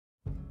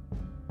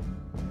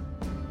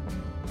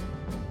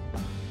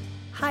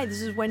Hi,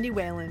 this is Wendy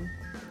Whalen.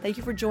 Thank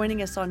you for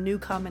joining us on New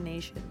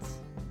Combinations.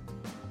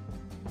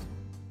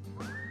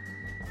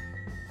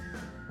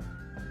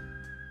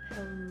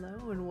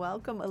 Hello and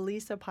welcome,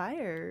 Alysa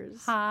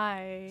Pires.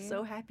 Hi.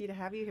 So happy to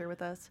have you here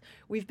with us.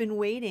 We've been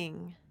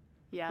waiting,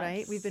 Yes.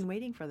 right? We've been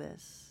waiting for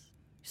this.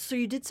 So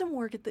you did some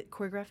work at the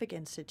Choreographic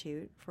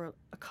Institute for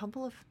a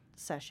couple of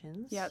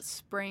sessions. Yeah,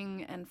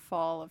 spring and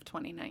fall of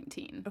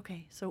 2019.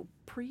 Okay, so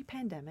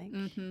pre-pandemic.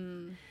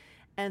 Mm-hmm.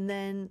 And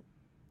then,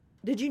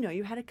 did you know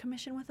you had a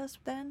commission with us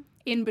then?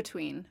 In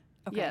between.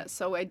 Okay. Yeah,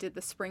 so I did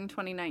the spring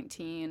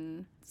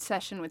 2019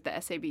 session with the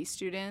SAB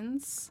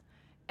students,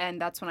 and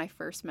that's when I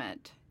first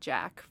met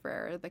Jack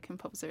Frere, the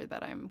composer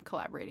that I'm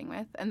collaborating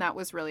with. And that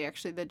was really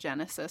actually the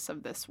genesis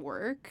of this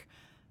work,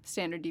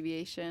 Standard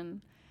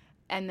Deviation.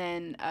 And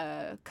then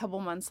a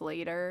couple months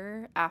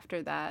later,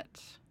 after that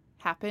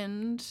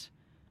happened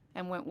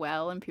and went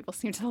well and people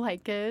seemed to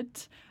like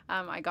it,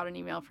 I got an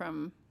email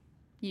from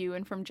you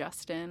and from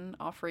Justin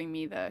offering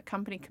me the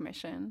company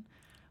commission,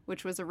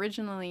 which was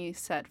originally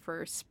set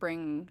for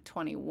spring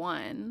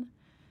 21.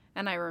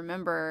 And I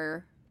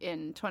remember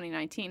in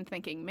 2019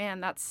 thinking,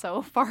 man, that's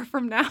so far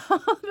from now.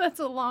 That's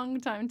a long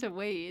time to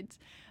wait.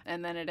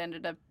 And then it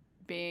ended up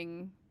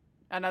being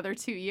another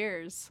 2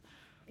 years.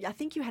 I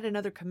think you had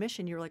another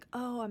commission. You were like,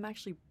 oh, I'm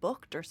actually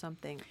booked or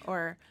something.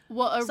 Or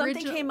Well,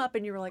 something came up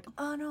and you were like,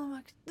 oh, no,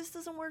 this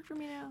doesn't work for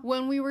me now.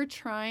 When we were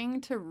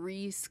trying to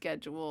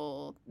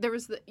reschedule, there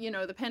was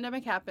the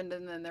pandemic happened,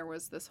 and then there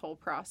was this whole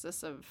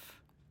process of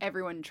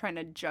everyone trying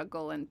to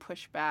juggle and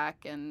push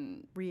back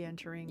and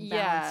re-entering,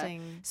 yeah.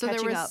 balancing, So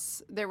catching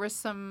there was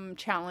some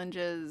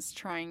challenges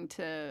trying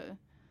to.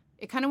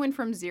 It kind of went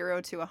from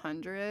 0 to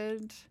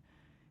 100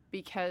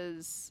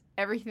 because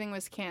everything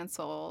was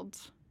canceled.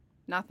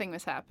 Nothing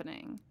was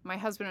happening. My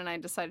husband and I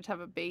decided to have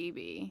a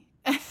baby.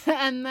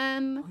 And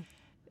then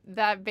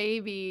that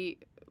baby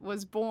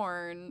was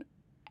born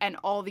and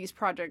all these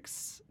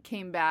projects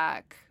came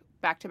back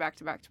to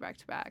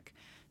back.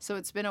 So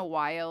it's been a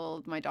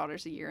while. My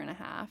daughter's 1.5 years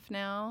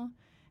now,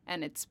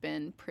 and it's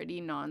been pretty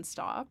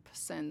nonstop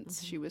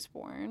since she was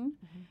born,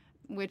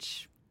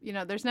 which,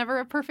 there's never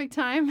a perfect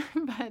time,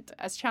 but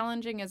as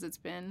challenging as it's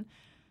been,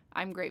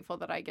 I'm grateful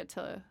that I get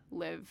to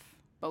live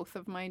both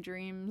of my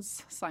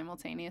dreams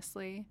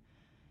simultaneously,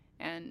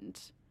 and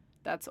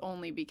that's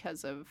only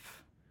because of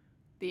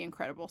the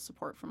incredible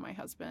support from my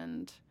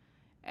husband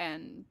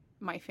and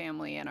my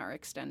family and our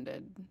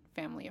extended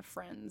family of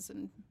friends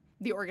and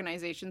the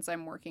organizations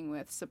I'm working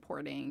with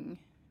supporting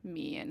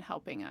me and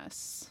helping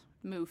us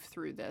move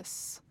through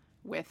this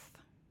with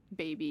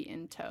baby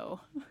in tow.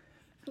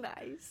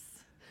 Nice.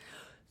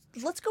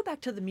 Let's go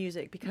back to the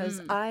music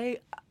because I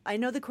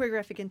know the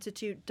Choreographic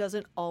Institute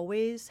doesn't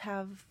always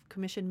have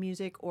commissioned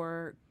music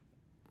or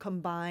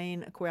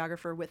combine a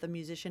choreographer with a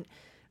musician.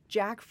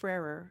 Jack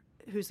Frere,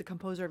 who's the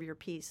composer of your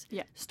piece,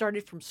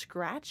 started from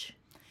scratch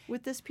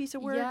with this piece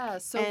of work. Yeah,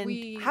 so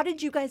how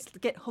did you guys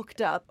get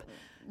hooked up?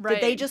 Right.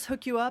 Did they just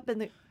hook you up in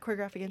the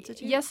Choreographic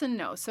Institute? Yes and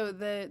no. So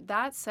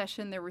that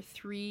session, there were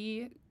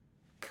 3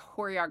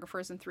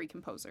 choreographers and 3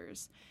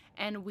 composers,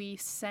 and we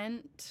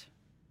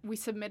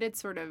submitted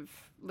sort of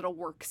little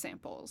work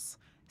samples.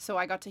 So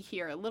I got to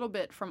hear a little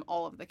bit from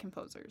all of the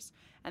composers.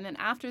 And then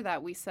after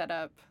that, we set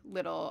up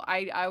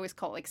I always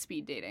call it like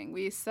speed dating.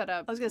 We set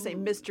up... I was going to say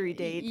mystery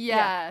date.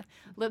 Yeah.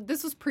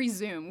 This was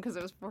pre-Zoom because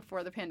it was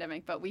before the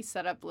pandemic, but we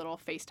set up little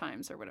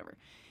FaceTimes or whatever.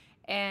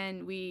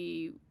 And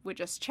we would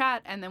just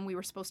chat, and then we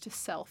were supposed to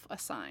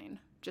self-assign,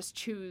 just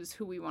choose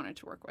who we wanted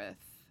to work with,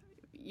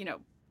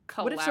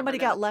 What if somebody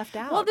got left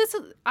out? Well,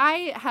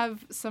 I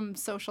have some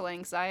social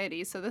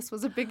anxiety, so this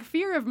was a big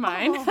fear of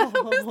mine, was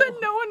that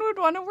no one would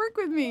want to work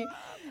with me.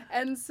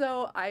 And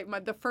so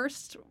the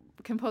first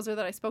composer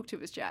that I spoke to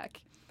was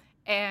Jack,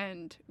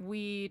 and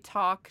we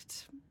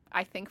talked,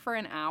 I think, for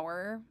an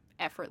hour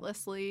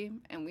effortlessly,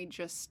 and we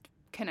just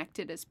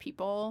connected as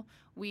people.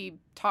 We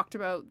talked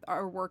about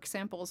our work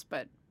samples,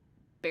 but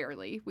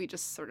barely. We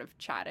just sort of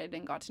chatted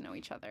and got to know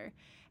each other.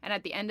 And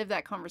at the end of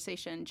that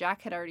conversation,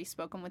 Jack had already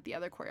spoken with the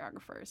other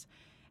choreographers.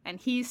 And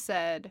he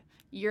said,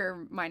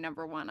 "You're my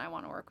number one. I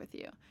want to work with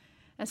you."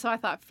 And so I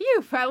thought,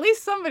 phew, at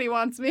least somebody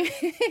wants me.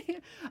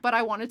 But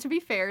I wanted to be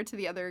fair to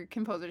the other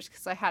composers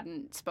because I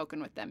hadn't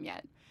spoken with them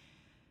yet.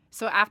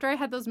 So after I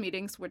had those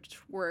meetings, which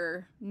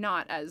were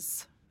not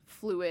as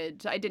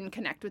fluid, I didn't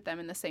connect with them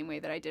in the same way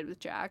that I did with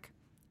Jack,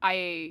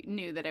 I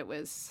knew that it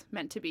was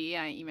meant to be.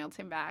 I emailed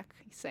him back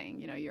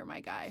saying, "You're my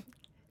guy.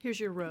 Here's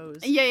your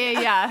rose."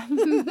 Yeah.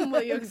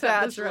 Will you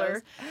accept this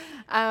Bachelor.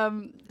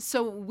 rose?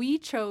 So we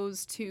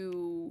chose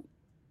to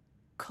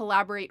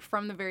collaborate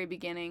from the very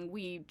beginning.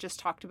 We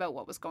just talked about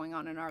what was going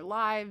on in our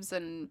lives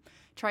and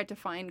tried to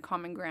find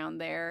common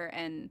ground there.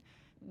 And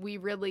we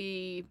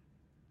really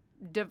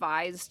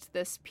devised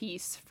this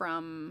piece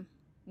from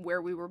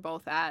where we were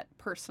both at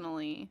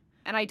personally.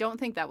 And I don't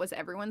think that was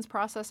everyone's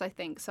process. I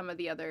think some of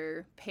the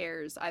other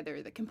pairs,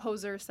 either the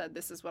composer said,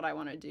 this is what I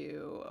want to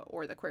do,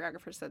 or the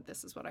choreographer said,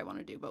 this is what I want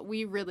to do. But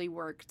we really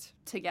worked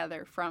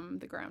together from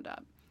the ground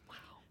up. Wow.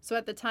 So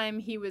at the time,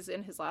 he was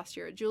in his last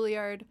year at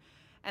Juilliard,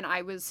 And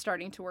I was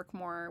starting to work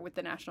more with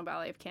the National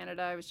Ballet of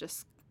Canada. I was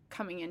just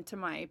coming into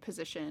my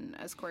position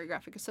as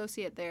choreographic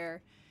associate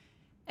there.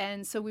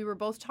 And so we were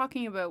both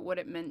talking about what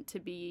it meant to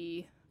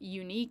be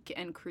unique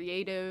and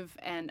creative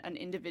and an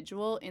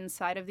individual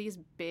inside of these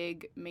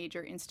big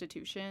major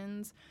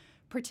institutions,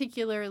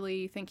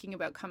 particularly thinking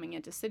about coming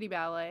into City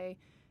Ballet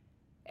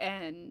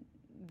and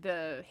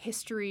the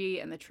history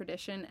and the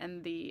tradition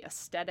and the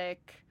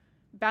aesthetic.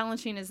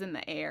 Balanchine is in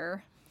the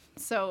air.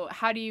 So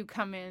how do you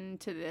come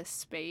into this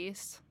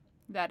space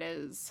that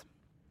is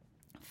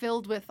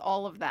filled with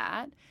all of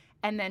that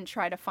and then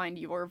try to find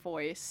your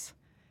voice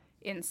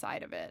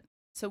inside of it?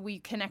 So we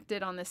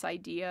connected on this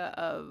idea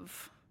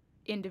of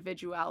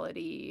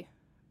individuality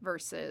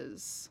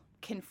versus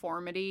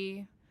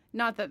conformity.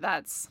 Not that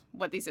that's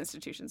what these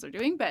institutions are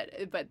doing, but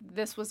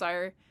this was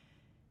our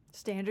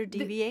standard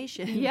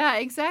deviation. Yeah,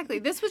 exactly.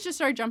 This was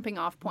just our jumping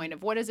off point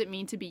of what does it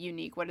mean to be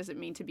unique? What does it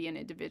mean to be an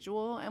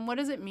individual? And what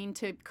does it mean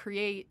to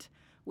create,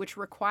 which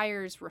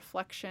requires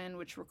reflection,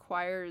 which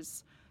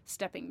requires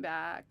stepping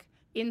back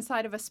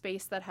inside of a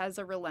space that has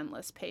a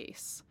relentless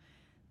pace.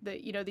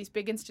 These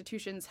big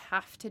institutions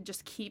have to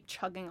just keep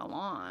chugging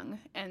along.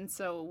 And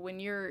so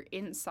when you're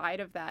inside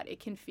of that, it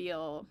can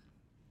feel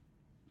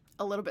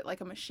a little bit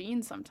like a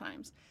machine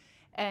sometimes.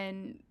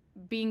 And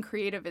being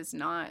creative is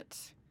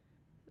not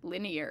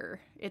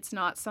linear. It's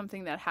not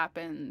something that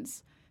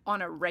happens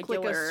on a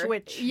regular... Click a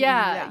switch.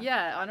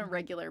 Yeah, on a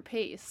regular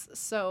pace.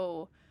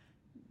 So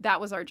that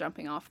was our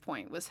jumping off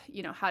point was,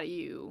 how do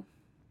you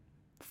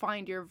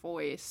find your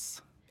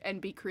voice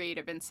and be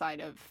creative inside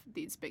of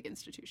these big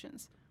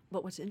institutions?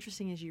 But what's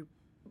interesting is you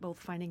both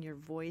finding your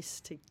voice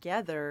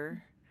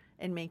together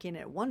and making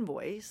it one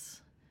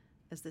voice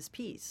as this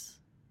piece.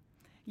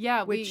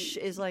 Yeah. Which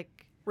is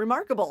like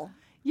remarkable.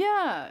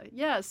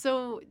 Yeah.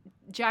 So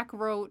Jack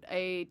wrote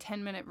a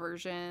 10-minute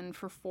version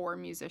for 4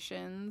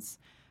 musicians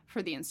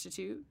for the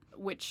Institute,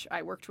 which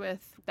I worked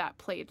with, that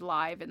played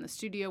live in the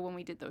studio when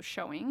we did those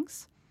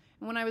showings.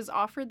 And when I was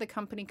offered the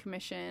company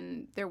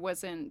commission, there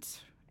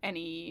wasn't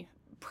any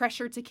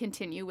pressure to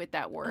continue with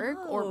that work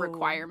or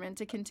requirement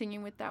to continue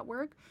with that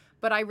work,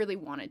 but I really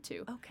wanted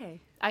to. Okay.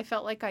 I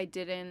felt like I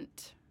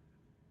didn't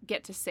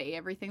get to say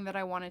everything that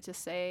I wanted to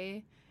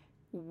say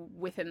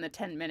within the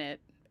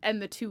 10-minute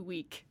and the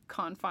 2-week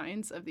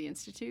confines of the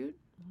Institute,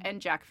 and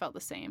Jack felt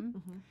the same.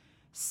 Mm-hmm.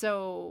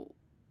 So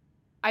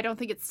I don't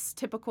think it's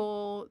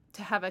typical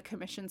to have a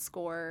commission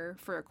score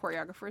for a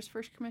choreographer's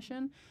first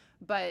commission,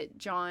 but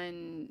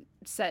John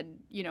said,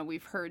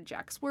 we've heard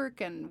Jack's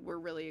work and we're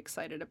really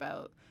excited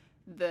about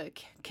the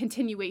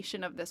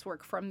continuation of this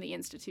work from the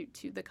Institute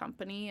to the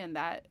company and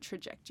that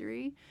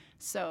trajectory.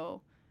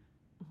 So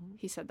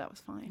he said that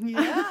was fine.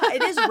 Yeah,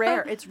 it is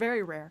rare. It's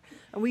very rare.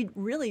 And we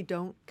really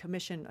don't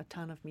commission a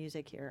ton of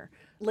music here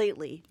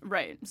lately.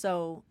 Right.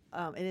 So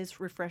it is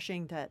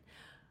refreshing that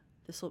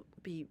this will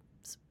be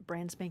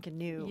brand spanking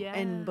new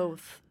in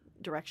both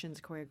directions,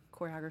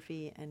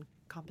 choreography and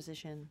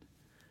composition.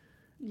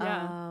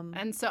 Yeah.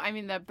 And so,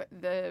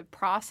 the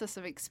process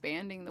of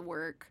expanding the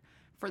work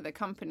for the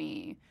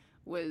company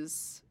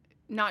was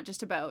not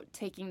just about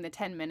taking the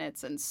 10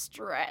 minutes and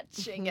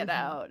stretching it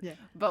out,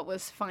 but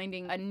was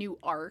finding a new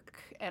arc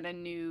and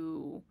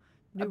new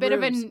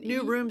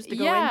rooms to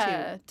go into.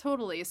 Yeah,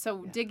 totally.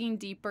 So digging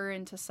deeper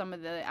into some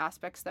of the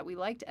aspects that we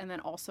liked, and then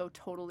also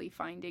totally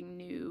finding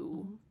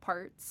new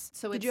parts.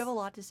 So did you have a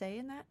lot to say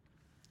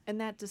in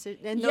that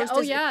decision?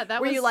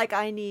 You like,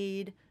 I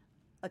need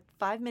a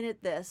 5-minute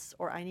this,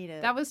 or I need a...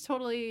 That was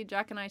totally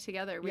Jack and I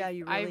together.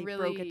 You really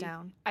broke it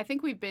down. I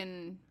think we've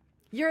been...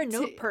 You're a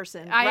note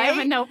person, I right? am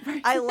a note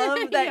person. I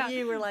love that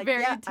you were like,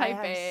 very type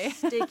I have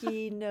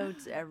sticky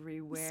notes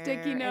everywhere.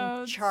 Sticky notes.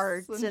 And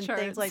charts and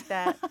things like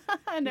that.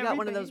 And you got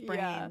one of those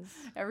brains. Yeah.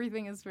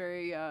 Everything is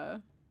very...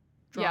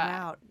 drawn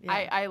out.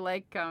 Yeah. I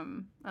like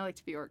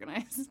to be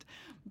organized.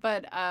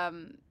 But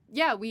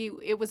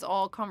it was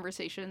all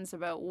conversations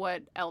about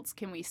what else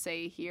can we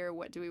say here?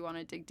 What do we want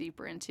to dig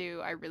deeper into?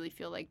 I really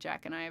feel like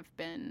Jack and I have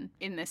been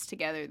in this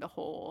together the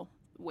whole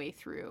way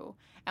through.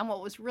 And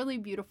what was really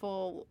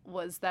beautiful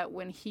was that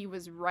when he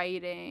was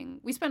writing,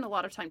 we spent a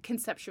lot of time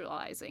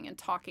conceptualizing and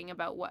talking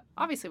about what,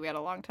 obviously we had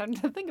a long time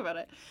to think about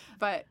it,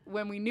 but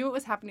when we knew it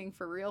was happening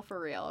for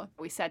real,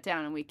 we sat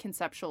down and we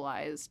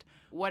conceptualized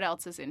what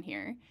else is in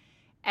here.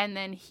 And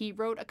then he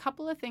wrote a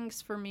couple of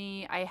things for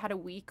me. I had a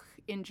week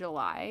in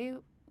July,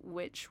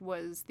 which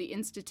was the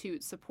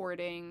Institute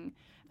supporting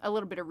a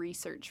little bit of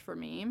research for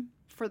me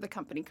for the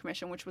company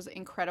commission, which was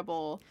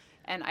incredible.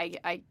 And I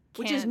can't...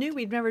 Which is new.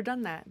 We've never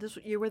done that.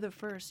 You were the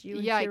first. You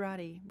and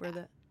Kirati were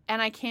the...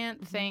 And I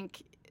can't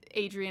thank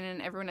Adrian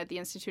and everyone at the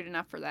Institute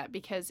enough for that,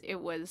 because it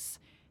was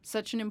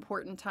such an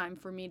important time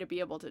for me to be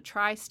able to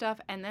try stuff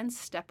and then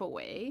step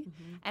away.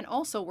 Mm-hmm. And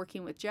also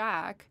working with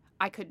Jack,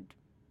 I could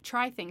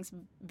try things,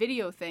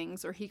 video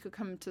things, or he could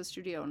come to the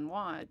studio and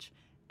watch,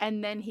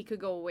 and then he could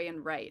go away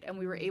and write. And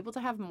we were able to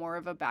have more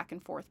of a back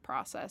and forth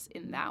process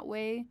in that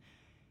way,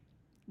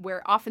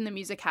 where often the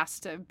music has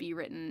to be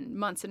written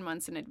months and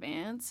months in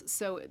advance.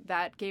 So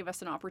that gave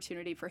us an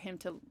opportunity for him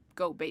to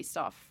go based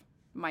off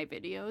my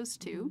videos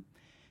too.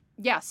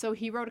 yeah, so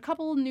he wrote a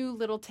couple new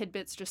little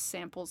tidbits, just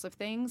samples of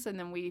things, and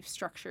then we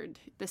structured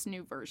this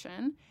new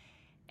version.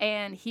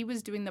 And he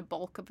was doing the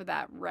bulk of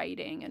that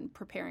writing and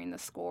preparing the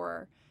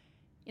score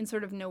in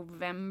sort of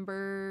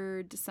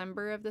November,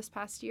 December of this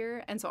past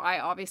year. And so I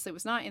obviously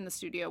was not in the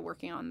studio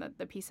working on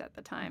the piece at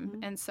the time.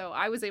 And so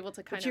I was able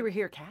to kind of... But you were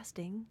here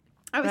casting.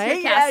 I was right?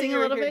 here casting you a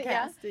were little here bit,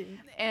 casting.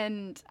 yeah.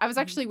 And I was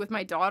actually with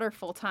my daughter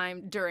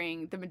full-time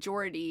during the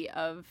majority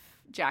of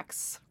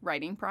Jack's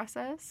writing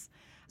process.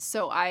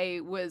 So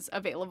I was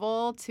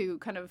available to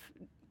kind of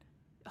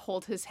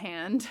hold his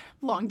hand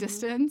long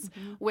distance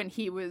when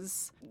he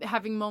was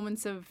having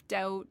moments of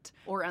doubt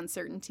or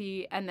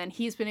uncertainty. And then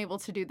he's been able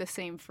to do the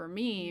same for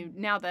me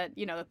now that,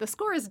 you know, that the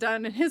score is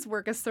done and his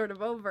work is sort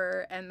of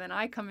over. And then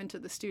I come into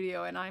the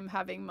studio and I'm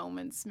having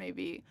moments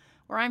maybe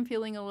where I'm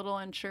feeling a little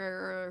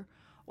unsure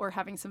or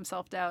having some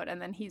self-doubt.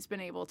 And then he's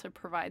been able to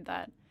provide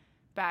that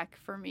back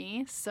for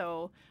me.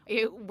 So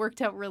it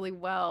worked out really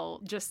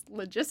well just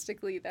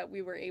logistically that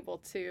we were able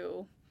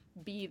to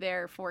be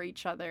there for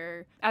each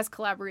other as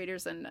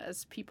collaborators and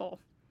as people.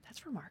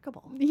 That's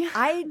remarkable. Yeah.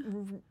 I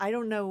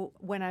don't know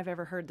when I've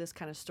ever heard this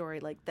kind of story,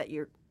 like that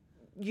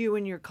you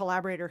and your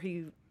collaborator who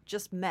you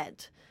just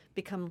met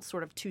become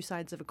sort of two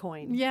sides of a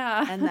coin.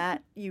 Yeah. And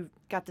that you've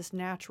got this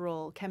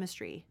natural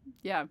chemistry.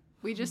 Yeah.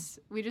 We just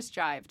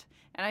jived.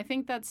 And I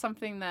think that's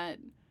something that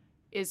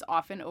is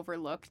often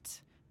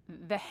overlooked,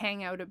 the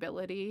hangout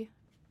ability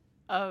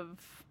of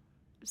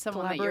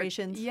someone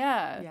Collaborations.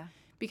 Yeah.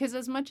 Because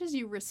as much as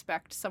you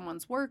respect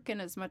someone's work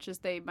and as much as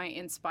they might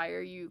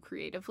inspire you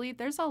creatively,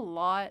 there's a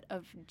lot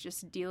of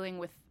just dealing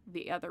with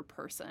the other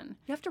person.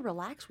 You have to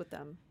relax with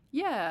them.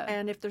 Yeah.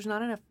 And if there's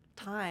not enough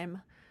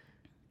time,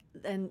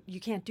 then you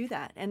can't do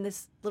that. And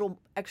this little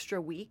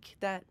extra week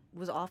that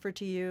was offered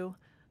to you,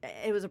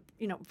 it was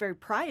very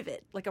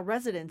private, like a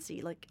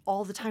residency, like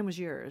all the time was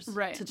yours.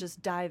 Right. To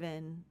just dive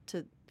in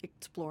to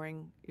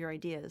exploring your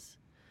ideas.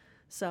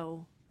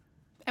 So...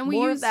 And we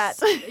more used of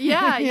that.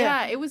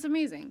 yeah, it was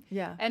amazing.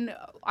 Yeah. And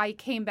I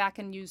came back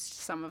and used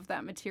some of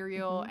that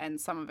material and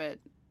some of it,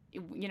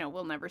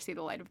 will never see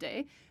the light of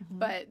day.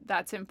 But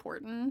that's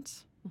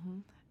important.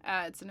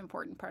 It's an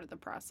important part of the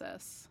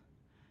process.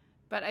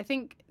 But I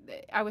think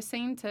I was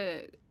saying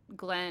to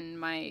Glenn,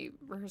 my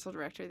rehearsal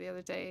director, the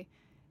other day,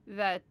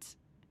 that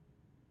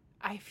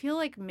I feel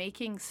like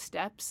making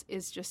steps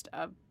is just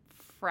a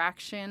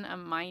fraction, a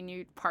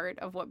minute part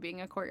of what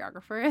being a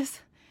choreographer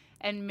is.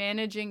 And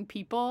managing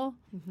people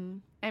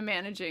and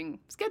managing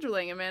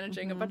scheduling and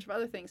managing a bunch of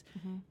other things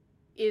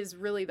is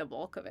really the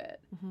bulk of it.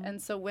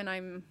 And so when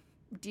I'm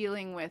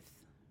dealing with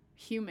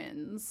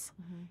humans,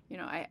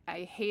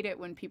 I hate it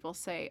when people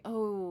say,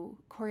 oh,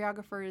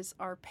 choreographers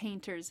are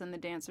painters and the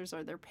dancers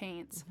are their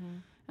paints.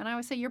 And I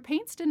always say, your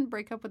paints didn't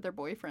break up with their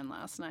boyfriend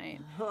last night.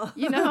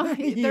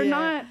 They're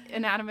not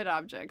inanimate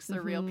objects.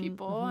 They're real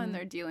people and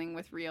they're dealing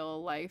with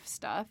real life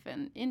stuff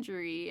and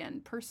injury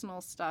and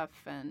personal stuff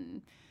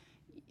and...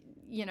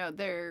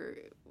 they're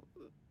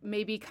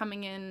maybe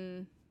coming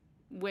in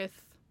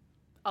with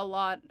a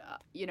lot,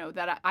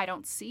 that I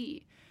don't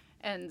see.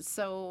 And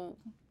so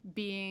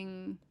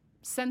being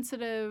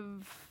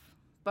sensitive,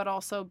 but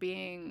also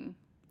being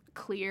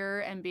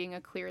clear and being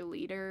a clear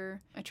leader,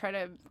 I try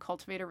to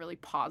cultivate a really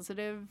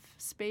positive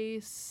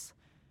space.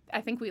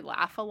 I think we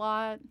laugh a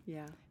lot.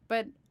 Yeah.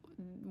 But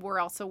we're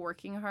also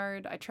working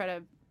hard. I try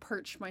to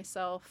perch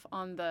myself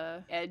on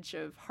the edge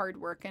of hard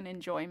work and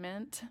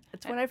enjoyment.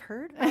 That's what I've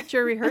heard at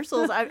your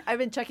rehearsals. I've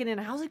been checking in.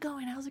 How's it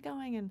going?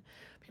 And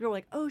people are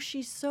like, oh,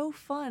 she's so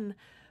fun,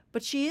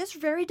 but she is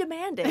very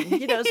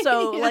demanding.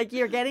 So Yeah. like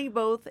you're getting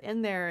both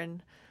in there,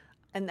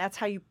 and that's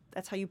how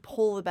you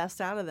pull the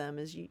best out of them.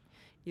 Is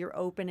you're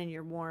open and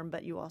you're warm,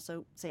 but you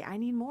also say, I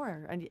need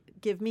more, and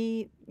give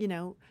me,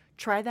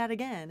 try that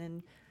again.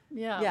 And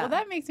yeah. Well,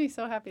 that makes me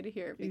so happy to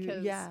hear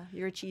because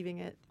you're achieving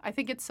it. I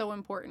think it's so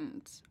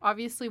important.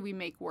 Obviously, we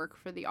make work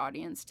for the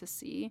audience to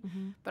see,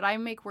 but I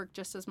make work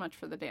just as much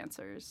for the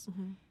dancers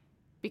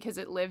because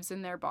it lives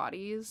in their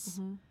bodies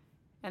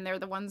and they're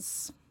the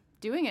ones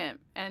doing it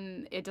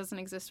and it doesn't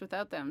exist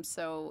without them.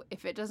 So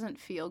if it doesn't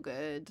feel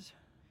good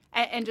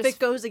and just... If it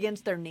goes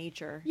against their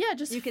nature. Yeah,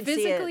 just you can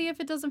physically see it. If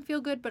it doesn't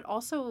feel good, but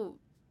also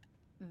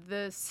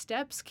the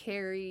steps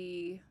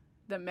carry...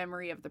 the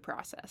memory of the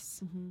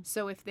process.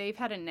 So if they've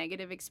had a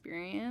negative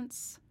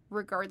experience,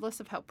 regardless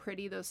of how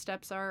pretty those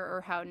steps are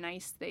or how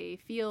nice they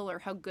feel or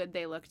how good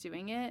they look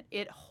doing it,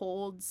 it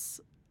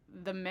holds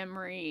the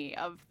memory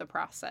of the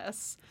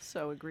process.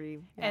 So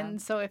agree. Yeah.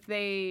 And so if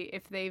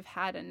they've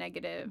had a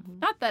negative,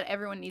 not that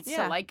everyone needs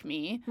to like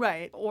me,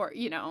 right? Or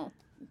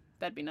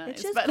that'd be nice.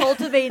 It's just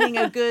cultivating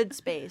a good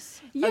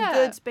space, a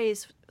good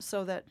space,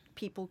 so that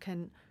people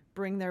can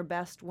bring their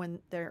best when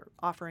they're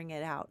offering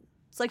it out.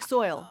 It's like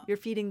soil. You're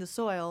feeding the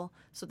soil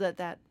so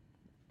that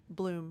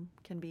bloom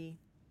can be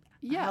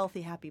a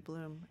healthy, happy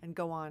bloom and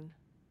go on.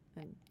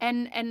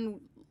 And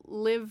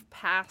live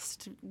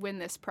past when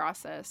this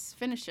process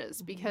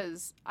finishes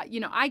because,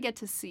 I get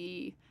to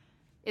see,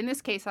 in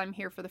this case, I'm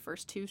here for the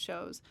first 2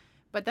 shows,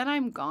 but then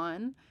I'm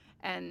gone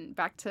and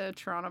back to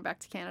Toronto, back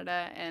to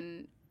Canada,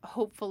 and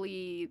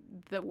hopefully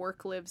the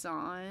work lives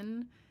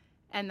on.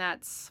 And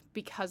that's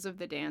because of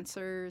the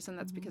dancers, and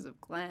that's because of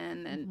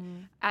Glenn.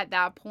 And at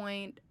that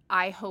point,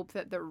 I hope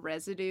that the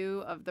residue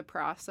of the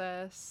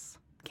process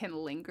can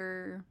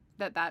linger,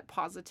 that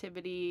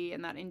positivity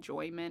and that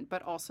enjoyment,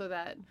 but also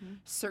that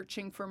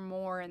searching for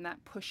more and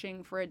that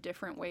pushing for a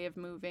different way of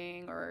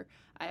moving, or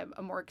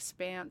a more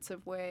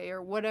expansive way,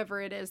 or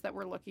whatever it is that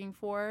we're looking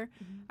for.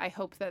 I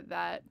hope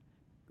that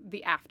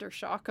the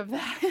aftershock of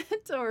that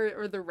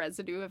or the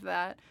residue of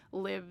that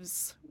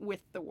lives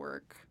with the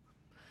work.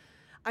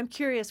 I'm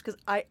curious because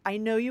I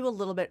know you a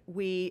little bit.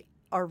 We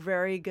are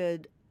very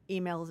good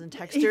emails and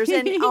texters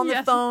and on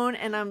the phone,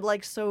 and I'm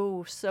like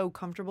so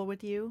comfortable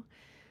with you.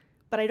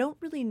 But I don't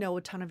really know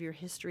a ton of your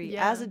history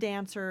as a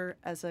dancer,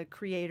 as a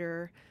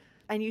creator.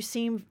 And you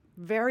seem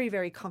very,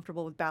 very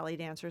comfortable with ballet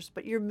dancers,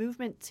 but your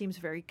movement seems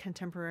very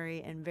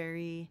contemporary and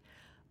very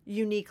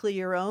uniquely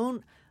your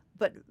own,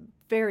 but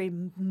very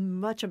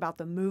much about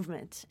the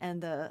movement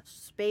and the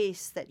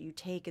space that you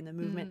take in the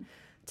movement.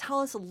 Tell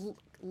us a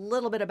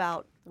little bit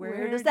about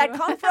where does that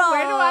come from?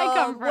 Where do I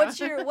come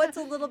from? What's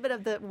a little bit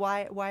of the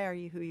why are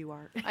you who you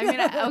are? I mean,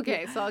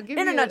 okay, so I'll give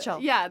you in a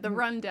nutshell. Yeah, the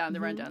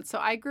rundown. So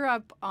I grew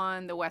up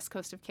on the west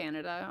coast of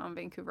Canada on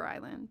Vancouver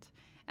Island,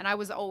 and I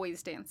was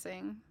always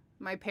dancing.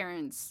 My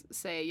parents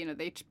say,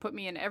 they put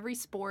me in every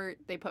sport,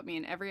 they put me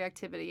in every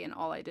activity, and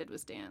all I did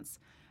was dance.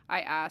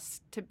 I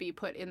asked to be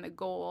put in the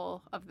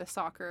goal of the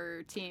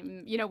soccer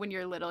team. When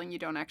you're little and you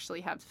don't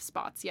actually have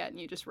spots yet and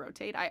you just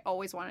rotate. I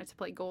always wanted to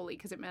play goalie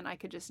because it meant I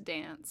could just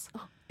dance.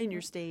 In your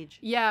stage.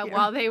 Yeah,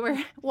 while they were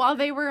on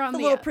the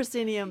little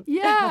proscenium.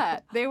 Yeah,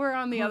 they were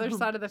on the other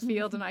side of the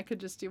field and I could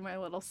just do my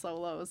little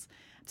solos.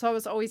 So I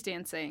was always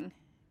dancing.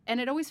 And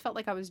it always felt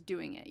like I was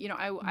doing it.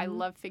 I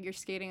love figure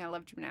skating. I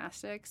love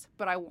gymnastics.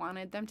 But I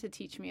wanted them to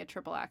teach me a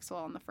triple axel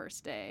on the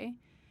first day.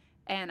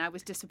 And I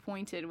was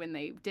disappointed when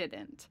they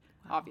didn't.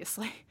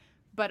 Obviously.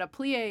 But a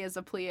plie is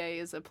a plie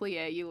is a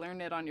plie. You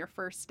learn it on your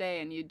first day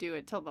and you do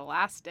it till the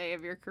last day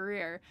of your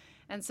career.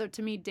 And so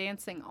to me,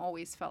 dancing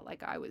always felt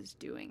like I was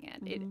doing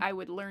it. I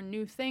would learn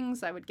new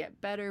things. I would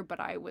get better, but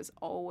I was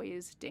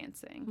always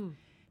dancing.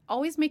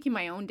 Always making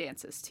my own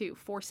dances too,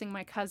 forcing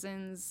my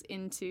cousins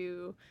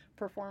into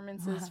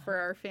performances for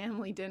our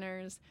family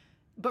dinners,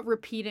 but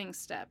repeating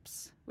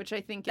steps, which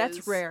I think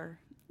that's rare.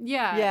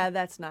 Yeah. Yeah,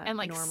 that's not and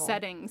normal.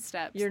 Setting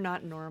steps. You're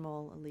not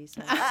normal,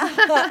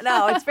 Alysa.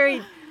 No, it's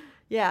very,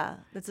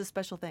 that's a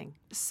special thing.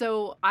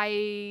 So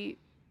I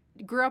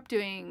grew up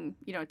doing,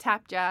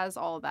 tap, jazz,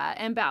 all of that,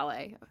 and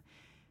ballet.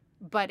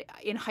 But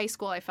in high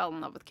school, I fell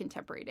in love with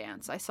contemporary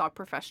dance. I saw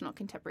professional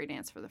contemporary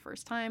dance for the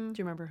first time.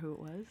 Do you remember who it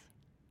was?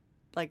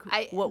 Like,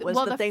 what was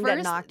the thing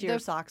that knocked your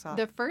socks off?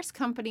 The first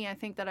company I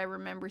think that I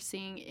remember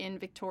seeing in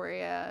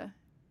Victoria,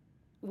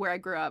 where I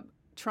grew up,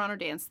 Toronto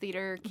Dance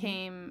Theatre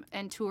came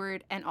and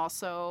toured, and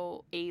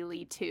also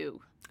Ailey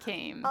too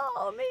came.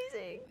 Oh,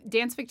 amazing.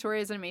 Dance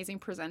Victoria is an amazing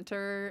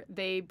presenter.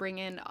 They bring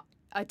in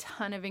a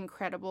ton of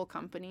incredible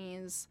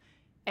companies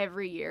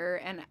every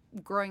year, and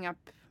growing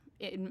up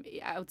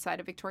outside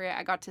of Victoria,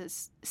 I got to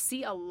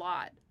see a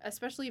lot,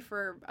 especially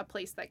for a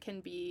place that can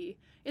be,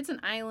 it's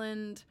an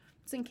island,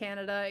 it's in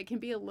Canada, it can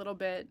be a little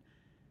bit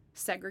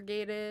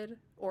segregated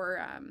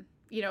or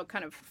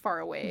kind of far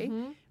away,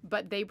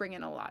 but they bring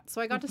in a lot. So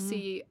I got to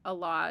see a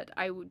lot.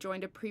 I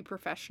joined a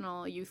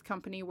pre-professional youth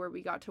company where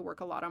we got to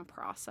work a lot on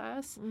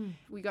process.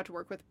 We got to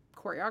work with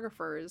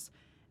choreographers,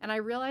 and I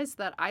realized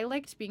that I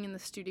liked being in the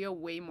studio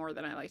way more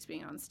than I liked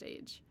being on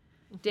stage.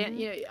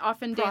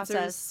 Often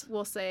dancers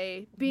will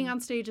say, being on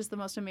stage is the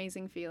most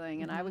amazing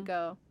feeling, and I would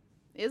go,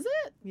 is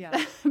it?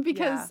 Yeah.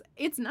 Because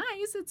it's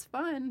nice, it's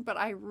fun, but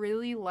I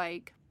really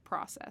like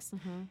process.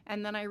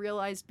 And then I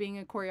realized being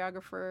a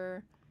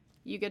choreographer,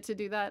 you get to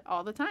do that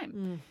all the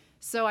time.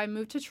 So I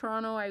moved to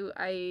Toronto.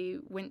 I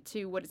went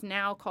to what is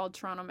now called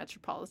Toronto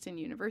Metropolitan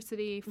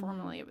University.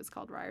 Formerly it was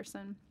called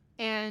Ryerson.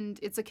 And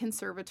it's a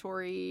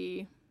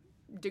conservatory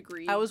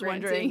degree. I was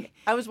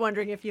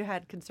wondering if you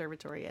had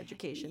conservatory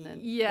education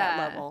at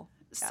that level.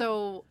 Yeah.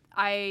 So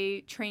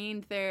I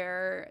trained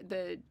there.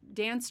 The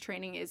dance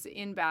training is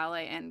in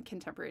ballet and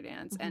contemporary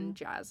dance and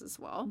jazz as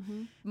well.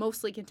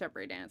 Mostly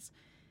contemporary dance.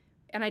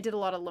 And I did a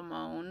lot of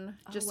Limon,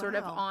 sort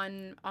of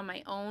on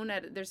my own.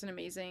 There's an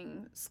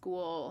amazing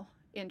school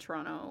in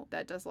Toronto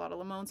that does a lot of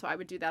Limon, so I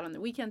would do that on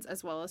the weekends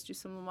as well as do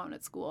some Limon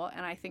at school.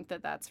 And I think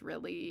that that's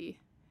really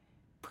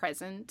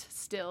present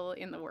still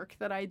in the work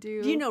that I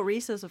do.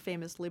 Risa's a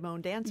famous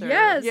Limon dancer.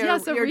 Yes,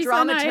 So your Risa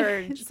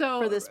dramaturge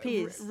for this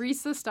piece.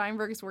 Risa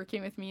Steinberg is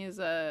working with me as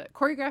a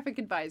choreographic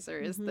advisor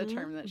is the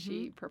term that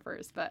she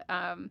prefers. But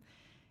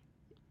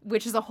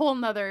which is a whole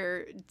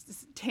nother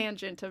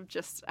tangent of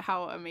just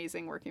how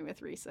amazing working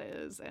with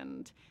Risa is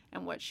and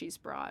what she's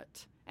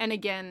brought. And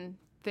again,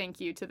 thank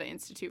you to the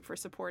Institute for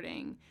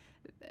supporting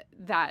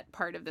that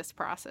part of this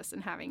process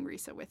and having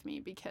Risa with me,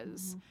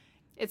 because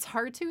it's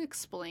hard to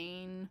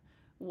explain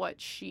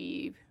what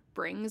she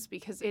brings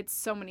because it's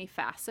so many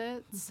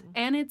facets.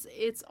 And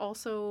it's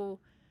also...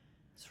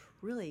 It's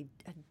really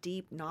a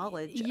deep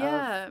knowledge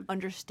of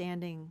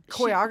understanding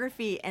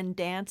choreography and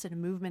dance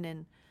and movement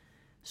and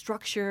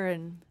structure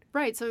and...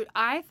 Right. So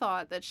I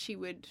thought that she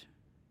would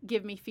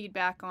give me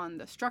feedback on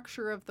the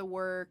structure of the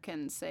work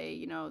and say,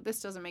 you know,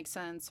 this doesn't make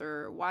sense,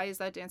 or why is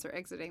that dancer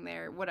exiting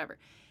there, whatever.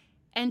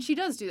 And she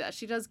does do that.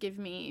 She does give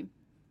me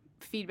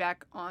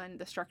feedback on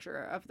the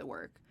structure of the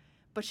work.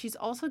 But she's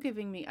also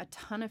giving me a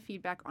ton of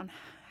feedback on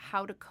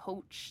how to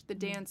coach the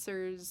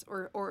dancers,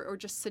 or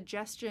just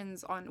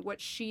suggestions on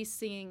what she's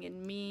seeing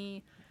in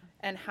me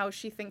and how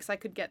she thinks I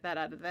could get that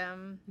out of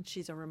them. And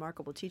she's a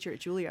remarkable teacher at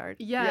Juilliard.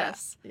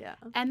 Yes. Yeah.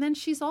 And then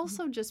she's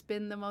also just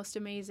been the most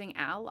amazing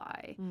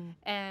ally.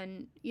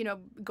 And, you know,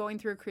 going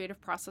through a creative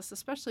process,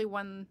 especially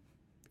when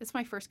it's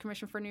my first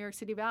commission for New York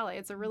City Ballet,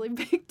 it's a really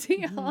big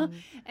deal.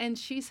 And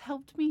she's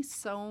helped me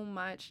so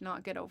much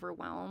not get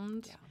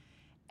overwhelmed. Yeah.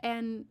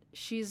 And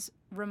she's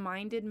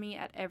reminded me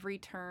at every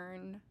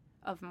turn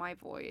of my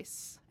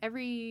voice.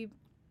 Every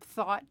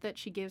thought that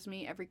she gives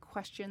me, every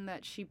question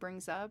that she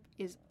brings up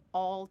is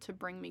all to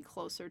bring me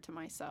closer to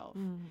myself.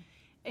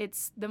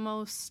 It's the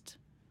most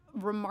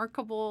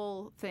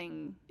remarkable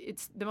thing.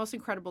 It's the most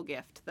incredible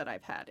gift that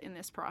I've had in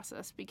this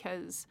process,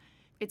 because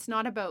it's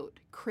not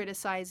about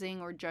criticizing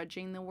or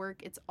judging the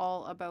work. It's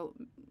all about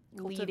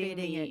leading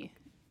me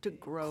to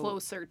grow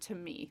closer to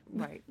me.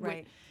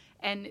 Right.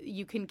 And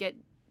you can get,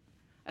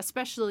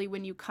 especially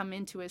when you come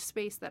into a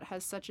space that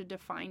has such a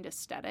defined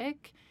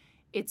aesthetic,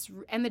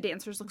 and the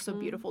dancers look so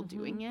beautiful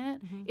doing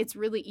it, it's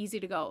really easy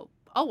to go,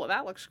 oh, well,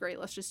 that looks great,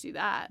 let's just do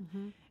that.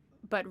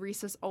 But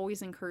Risa's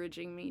always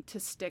encouraging me to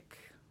stick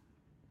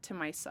to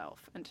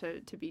myself and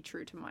to be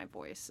true to my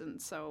voice.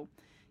 And so,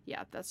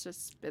 yeah, that's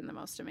just been the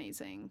most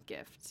amazing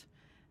gift.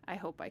 I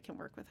hope I can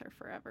work with her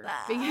forever,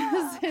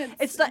 because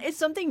it's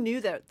something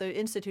new that the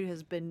Institute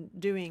has been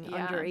doing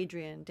under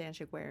Adrienne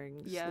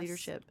Danzig-Waring's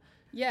leadership.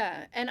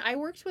 Yeah, and I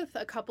worked with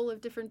a couple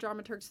of different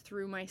dramaturgs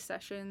through my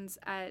sessions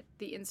at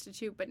the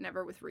Institute, but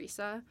never with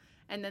Risa.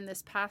 And then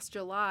this past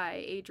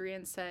July,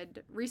 Adrienne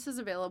said, Risa's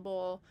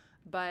available,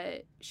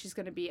 but she's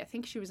going to be, I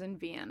think she was in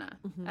Vienna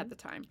at the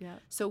time. Yeah.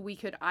 So we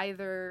could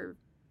either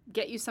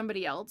get you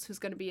somebody else who's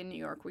going to be in New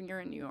York when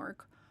you're in New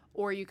York,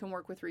 or you can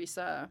work with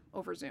Risa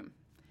over Zoom.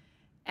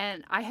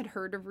 And I had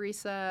heard of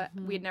Risa.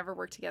 We had never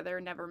worked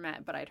together, never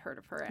met, but I'd heard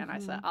of her. And I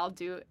said, I'll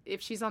do it.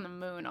 If she's on the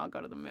moon, I'll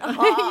go to the moon,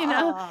 you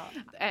know?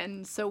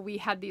 And so we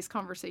had these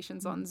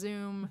conversations on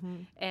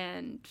Zoom,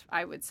 and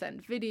I would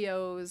send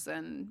videos,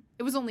 and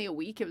it was only a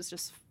week. It was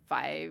just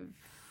 5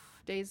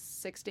 days,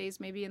 6 days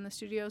maybe in the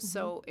studio.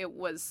 So it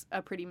was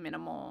a pretty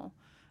minimal,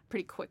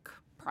 pretty quick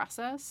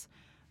process.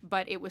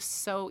 But it was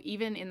so,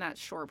 even in that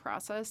short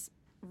process,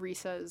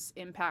 Risa's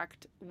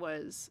impact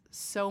was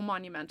so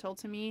monumental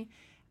to me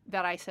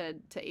that I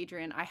said to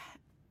Adrienne,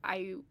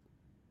 I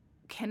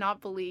cannot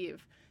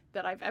believe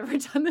that I've ever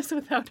done this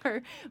without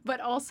her,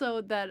 but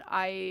also that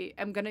I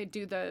am going to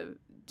do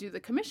the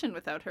commission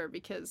without her,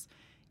 because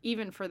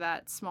even for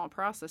that small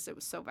process, it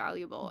was so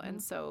valuable.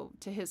 And so,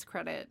 to his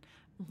credit,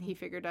 he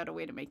figured out a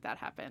way to make that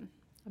happen.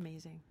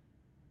 Amazing.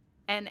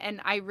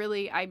 And I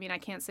mean, I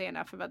can't say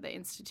enough about the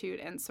Institute,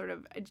 and sort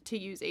of, to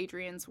use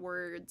Adrienne's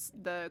words,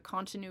 the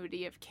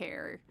continuity of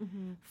care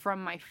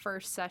from my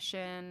first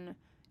session,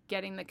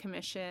 getting the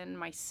commission,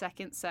 my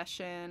second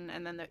session,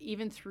 and then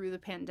even through the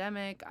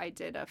pandemic, I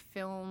did a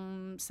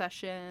film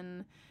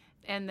session,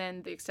 and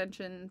then the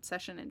extension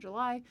session in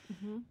July,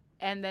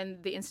 and then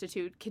the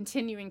Institute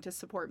continuing to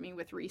support me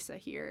with Risa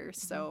here.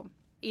 So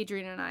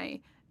Adrienne and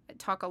I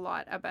talk a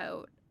lot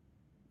about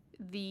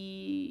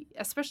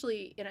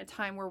especially in a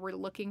time where we're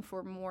looking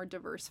for more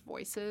diverse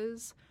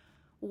voices,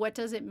 what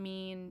does it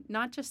mean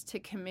not just to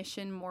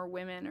commission more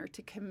women or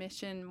to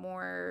commission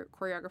more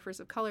choreographers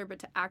of color, but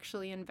to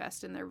actually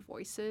invest in their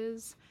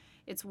voices?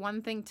 It's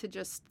one thing to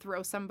just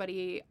throw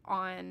somebody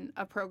on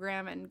a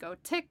program and go,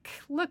 tick,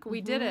 look, we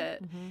did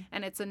it.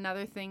 And it's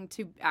another thing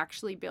to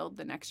actually build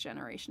the next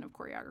generation of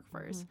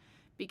choreographers,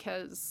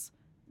 because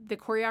the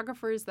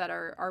choreographers that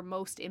are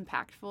most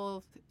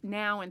impactful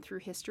now and through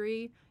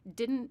history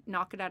didn't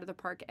knock it out of the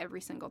park every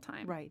single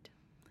time. Right.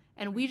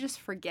 And we just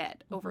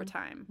forget over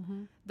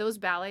time. Those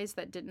ballets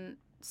that didn't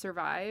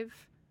survive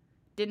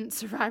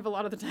a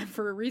lot of the time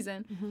for a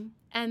reason.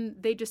 And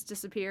they just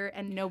disappear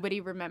and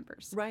nobody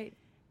remembers. Right.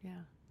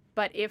 Yeah.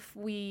 But if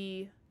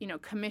we,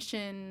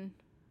 commission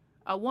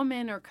a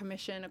woman or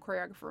commission a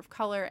choreographer of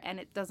color and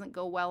it doesn't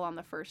go well on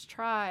the first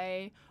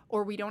try,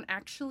 or we don't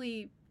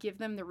actually give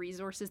them the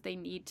resources they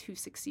need to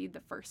succeed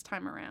the first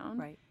time around,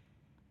 right,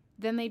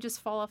 then they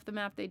just fall off the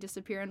map, they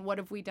disappear, and what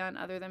have we done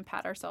other than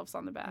pat ourselves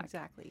on the back?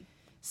 Exactly.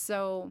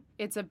 So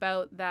it's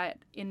about that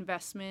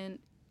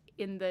investment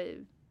in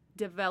the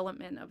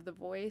development of the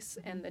voice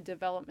and the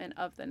development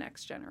of the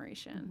next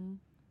generation.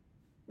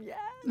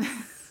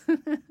 Yes.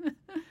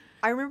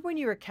 I remember when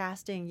you were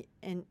casting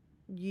and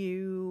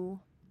you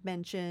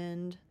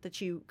mentioned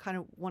that you kind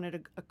of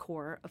wanted a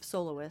corps of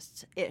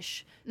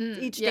soloists-ish.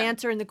 Each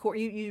dancer in the corps,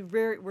 you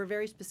were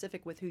very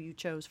specific with who you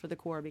chose for the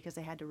corps because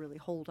they had to really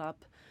hold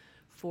up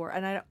for,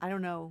 and I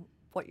don't know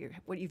what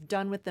you've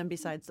done with them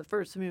besides the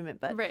first movement,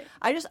 but right.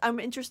 I'm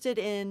interested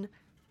in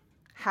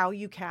how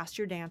you cast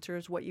your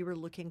dancers, what you were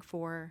looking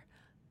for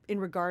in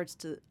regards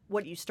to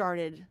what you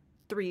started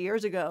 3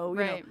 years ago.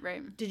 You know,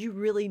 Right. did you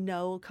really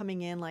know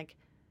coming in, like,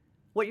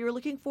 what you were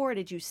looking for?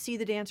 Did you see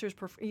the dancers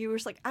you were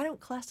just like,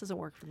 class doesn't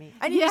work for me.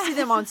 I need to see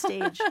them on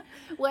stage.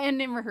 Well,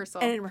 and in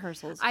rehearsal. And in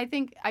rehearsals.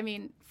 I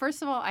mean,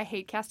 first of all, I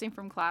hate casting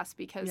from class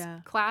because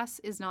class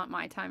is not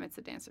my time, it's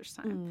the dancer's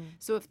time.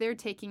 So if they're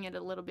taking it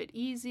a little bit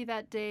easy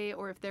that day,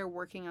 or if they're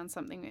working on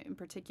something in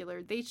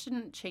particular, they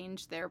shouldn't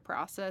change their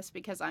process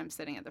because I'm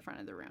sitting at the front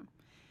of the room.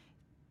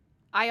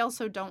 I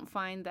also don't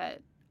find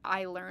that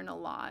I learn a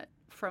lot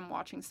from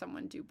watching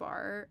someone do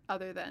bar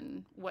other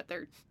than what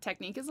their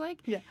technique is like.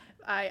 Yeah.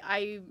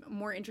 I'm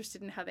more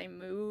interested in how they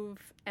move,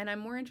 and I'm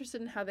more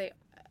interested in how they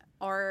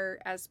are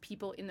as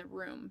people in the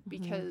room,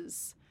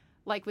 because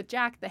like with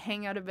Jack, the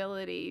hangout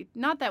ability,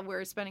 not that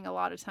we're spending a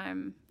lot of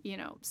time, you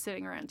know,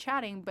 sitting around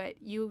chatting, but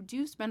you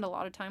do spend a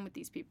lot of time with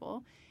these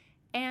people,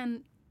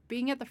 and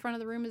being at the front of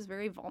the room is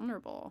very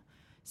vulnerable.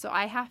 So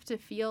I have to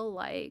feel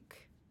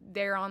like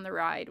they're on the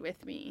ride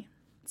with me.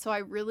 So I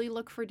really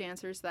look for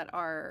dancers that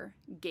are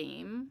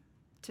game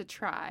to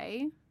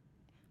try.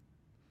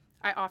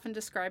 I often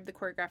describe the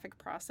choreographic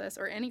process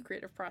or any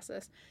creative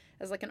process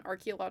as like an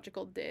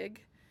archaeological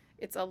dig.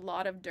 It's a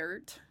lot of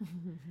dirt,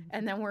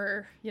 and then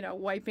we're, you know,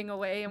 wiping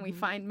away, and we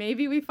find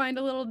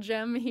a little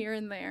gem here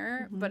and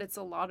there, but it's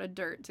a lot of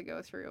dirt to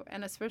go through.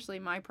 And especially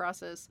my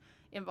process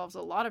involves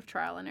a lot of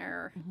trial and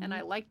error, and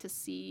I like to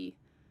see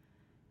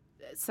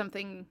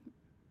something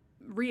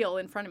real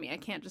in front of me. I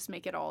can't just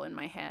make it all in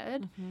my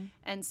head.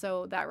 And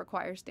so that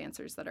requires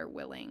dancers that are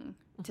willing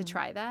to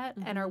try that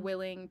and are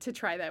willing to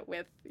try that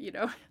with, you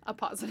know, a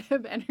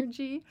positive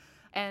energy,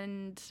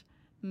 and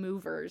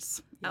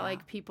movers. I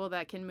like people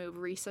that can move.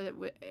 Risa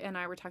and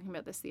I were talking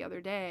about this the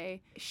other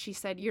day. She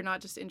said, you're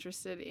not just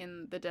interested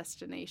in the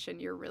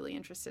destination, you're really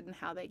interested in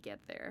how they get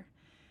there.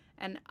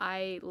 And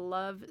I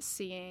love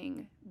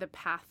seeing the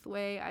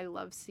pathway. I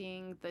love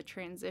seeing the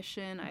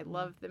transition. I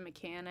love the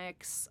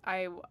mechanics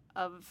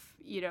of,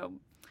 you know,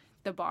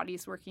 the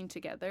bodies working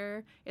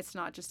together. It's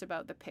not just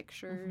about the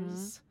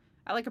pictures.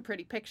 I like a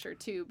pretty picture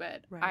too,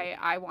 but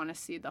I want to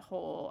see the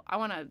whole. I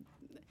want to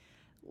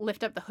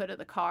lift up the hood of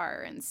the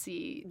car and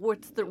see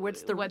what's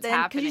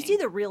happening. Because you see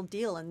the real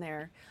deal in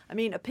there. I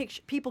mean, a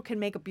picture. People can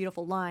make a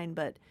beautiful line,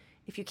 but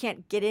if you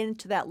can't get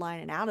into that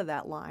line and out of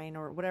that line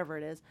or whatever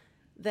it is,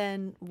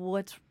 then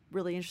what's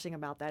really interesting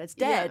about that? It's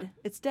dead. Yeah.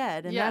 It's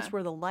dead. And that's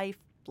where the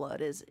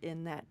lifeblood is,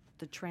 in that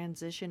the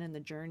transition and the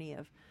journey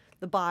of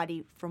the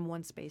body from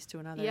one space to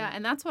another. Yeah,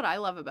 and that's what I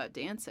love about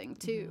dancing,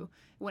 too.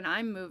 When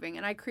I'm moving,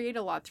 and I create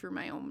a lot through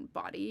my own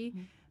body,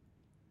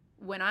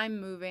 when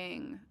I'm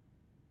moving,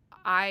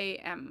 I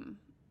am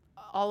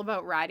all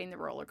about riding the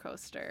roller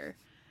coaster.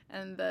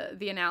 And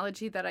the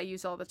analogy that I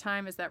use all the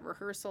time is that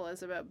rehearsal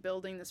is about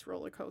building this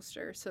roller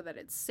coaster so that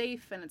it's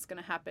safe and it's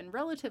going to happen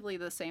relatively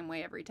the same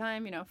way every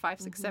time. You know,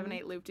 5, 6, 7,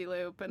 8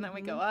 loop-de-loop, and then we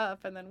go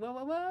up, and then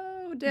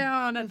whoa,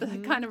 down at the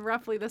kind of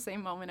roughly the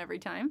same moment every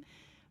time.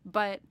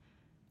 But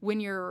when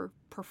you're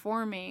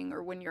performing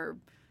or when you're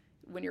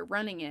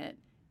running it,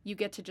 you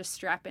get to just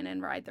strap in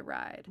and ride the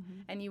ride.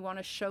 And you want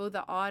to show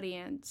the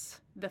audience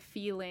the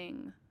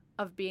feeling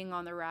of being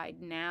on the ride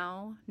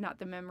now, not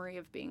the memory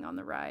of being on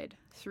the ride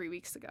 3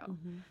 weeks ago.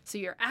 So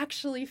you're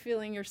actually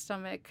feeling your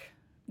stomach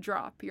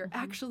drop. You're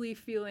actually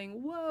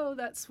feeling, whoa,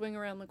 that swing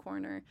around the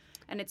corner.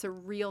 And it's a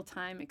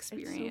real-time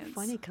experience. It's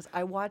so funny because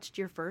I watched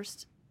your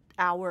first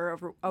hour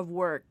of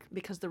work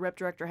because the rep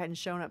director hadn't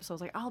shown up. So I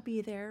was like, I'll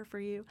be there for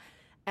you.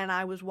 And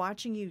I was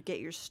watching you get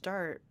your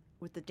start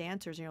with the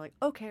dancers. And you're like,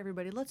 okay,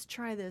 everybody, let's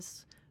try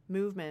this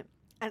movement.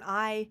 And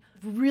I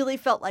really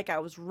felt like I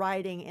was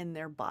riding in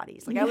their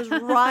bodies. Like I was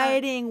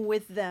riding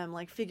with them,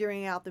 like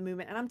figuring out the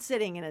movement. And I'm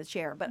sitting in a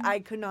chair, but I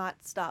could not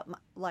stop,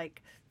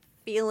 like,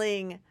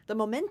 feeling the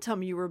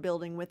momentum you were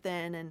building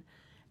within. And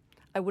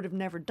I would have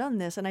never done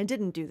this. And I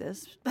didn't do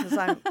this because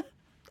I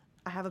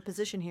have a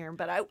position here.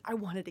 But I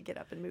wanted to get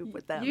up and move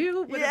with them.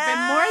 You would have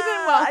been more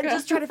than welcome. I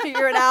just tried to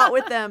figure it out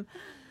with them.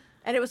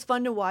 And it was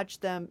fun to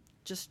watch them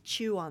just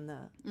chew on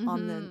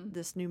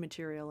this new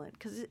material.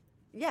 Because,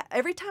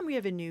 every time we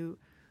have a new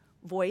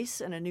voice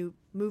and a new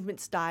movement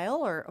style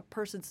or a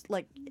person's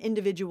like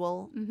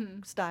individual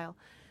style,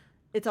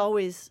 it's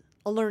always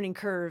a learning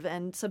curve,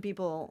 and some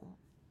people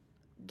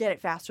get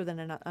it faster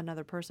than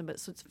another person, but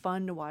so it's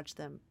fun to watch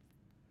them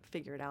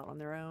figure it out on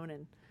their own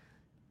and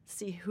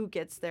see who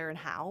gets there and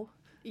how.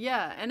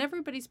 Yeah, and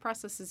everybody's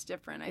process is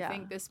different. I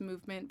think this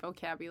movement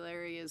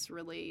vocabulary is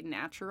really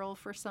natural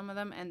for some of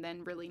them and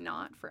then really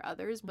not for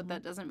others, but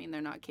that doesn't mean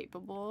they're not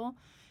capable.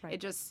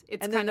 Right. It's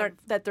and kind of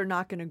that they're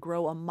not going to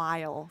grow a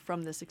mile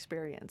from this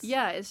experience.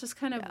 Yeah, it's just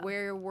kind of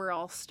where we're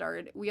all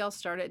started. We all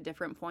start at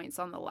different points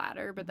on the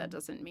ladder, but that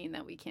doesn't mean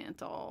that we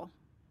can't all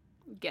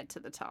get to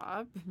the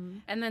top.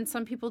 And then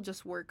some people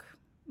just work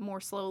more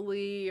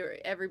slowly, or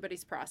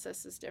everybody's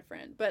process is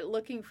different. But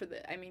looking for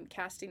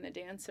casting the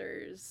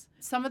dancers,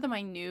 some of them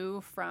I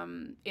knew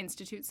from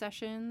institute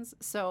sessions.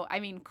 So,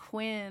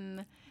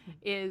 Quinn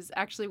is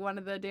actually one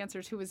of the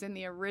dancers who was in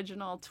the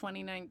original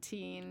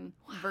 2019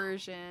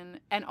 version.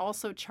 And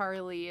also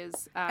Charlie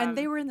is... and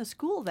they were in the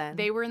school then?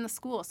 They were in the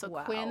school. So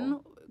wow.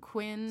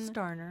 Quinn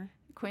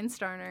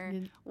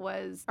Starner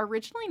was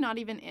originally not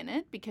even in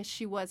it because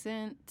she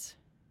wasn't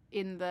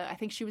I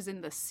think she was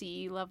in the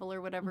C level or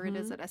whatever it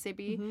is at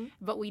SAB,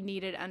 but we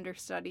needed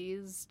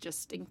understudies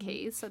just in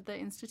case at the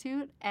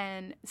institute,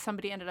 and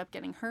somebody ended up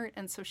getting hurt,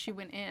 and so she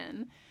went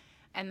in.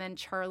 And then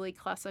Charlie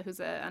Klessa, who's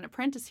an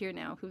apprentice here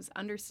now, who's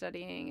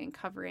understudying and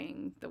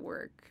covering the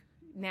work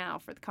now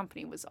for the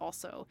company, was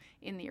also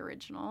in the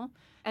original.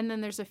 And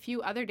then there's a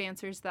few other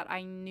dancers that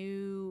I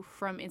knew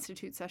from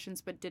institute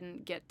sessions but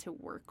didn't get to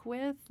work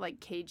with, like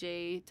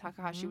KJ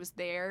Takahashi was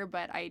there,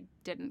 but I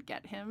didn't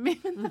get him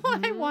even though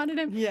I wanted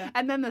him. Yeah.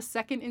 And then the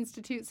second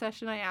institute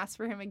session, I asked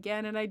for him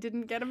again, and I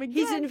didn't get him again.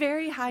 He's in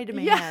very high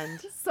demand. Yeah.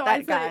 So that I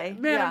said, guy.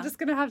 man, yeah. I'm just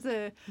going to have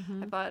to,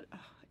 I thought,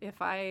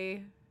 if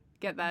I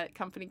get that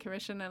company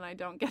commission and I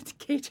don't get to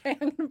KJ, I'm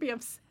going to be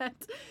upset.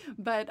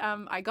 But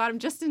I got him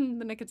just in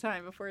the nick of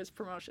time before his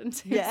promotion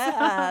too.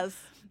 Yes. So,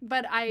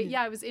 but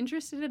I was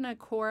interested in a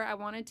corps. I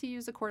wanted to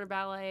use a corps de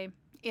ballet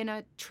in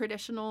a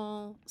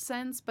traditional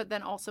sense, but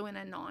then also in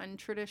a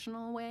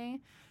non-traditional way.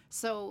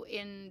 So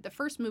in the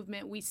first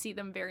movement, we see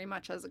them very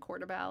much as a corps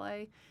de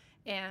ballet,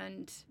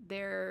 and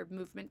their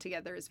movement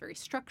together is very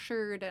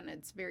structured and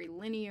it's very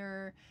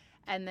linear.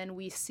 And then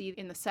we see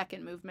in the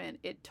second movement,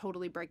 it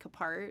totally break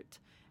apart,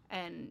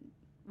 and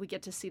we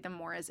get to see them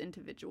more as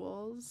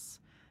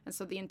individuals. And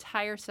so the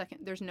entire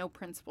second, there's no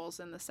principals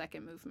in the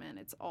second movement.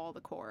 It's all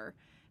the corps.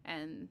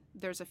 And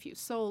there's a few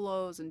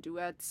solos and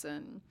duets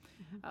and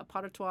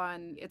pas de trois.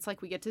 And it's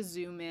like we get to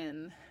zoom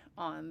in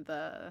on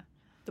the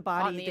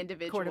body, on the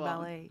individual. Corps de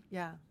ballet,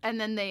 yeah. And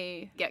then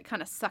they get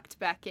kind of sucked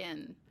back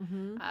in,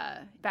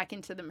 back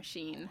into the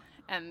machine.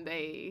 And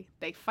they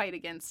fight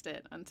against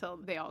it until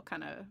they all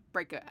kind of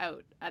break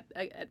out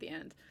at the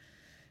end.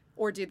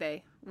 Or do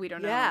they? We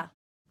don't know. Yeah.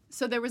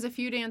 So there was a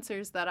few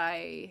dancers that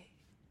I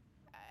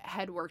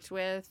had worked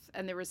with,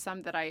 and there was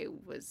some that I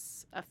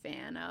was a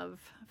fan of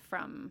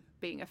from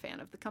being a fan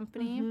of the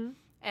company.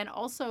 And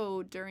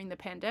also during the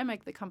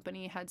pandemic, the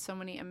company had so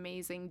many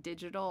amazing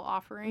digital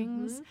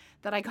offerings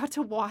that I got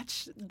to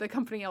watch the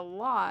company a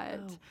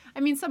lot. Oh. I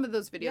mean, some of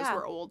those videos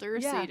were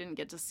older, so you didn't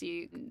get to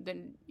see the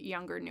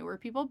younger, newer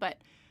people. But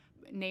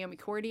Naomi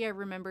Cordy, I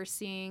remember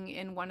seeing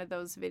in one of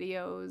those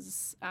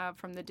videos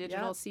from the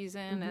digital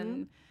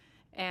season,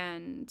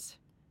 and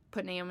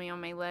put Naomi on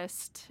my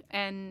list.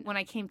 And when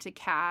I came to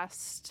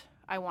cast,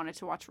 I wanted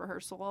to watch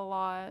rehearsal a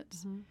lot.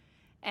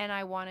 And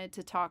I wanted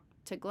to talk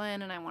to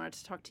Glenn, and I wanted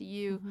to talk to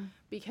you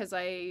because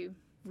I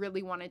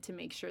really wanted to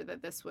make sure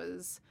that this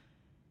was...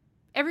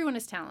 Everyone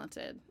is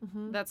talented.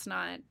 That's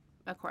not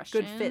a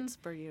question. Good fits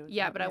for you.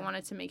 Yeah, but I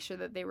wanted to make sure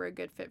that they were a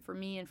good fit for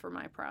me and for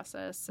my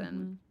process.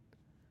 And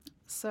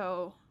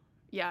so,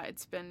 yeah,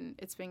 it's been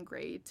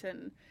great.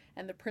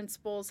 And the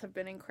principals have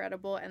been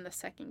incredible, and the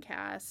second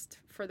cast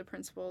for the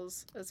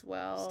principals as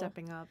well.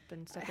 Stepping up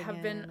and stepping have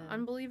in. been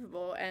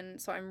unbelievable.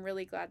 And so I'm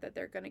really glad that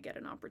they're going to get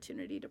an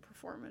opportunity to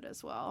perform it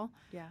as well.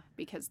 Yeah.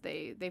 Because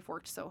they've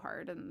worked so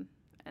hard,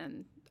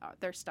 and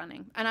they're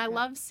stunning. And I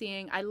love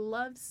seeing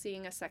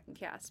a second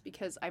cast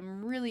because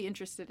I'm really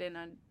interested in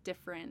a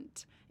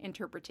different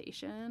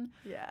interpretation.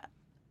 Yeah.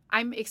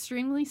 I'm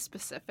extremely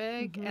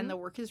specific, and the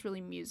work is really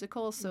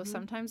musical, so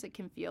sometimes it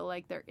can feel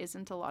like there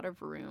isn't a lot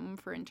of room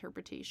for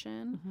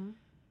interpretation.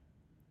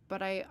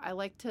 But I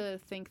like to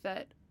think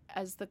that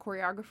as the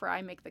choreographer,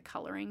 I make the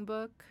coloring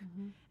book,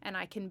 and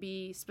I can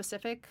be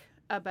specific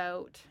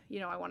about,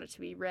 I want it to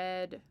be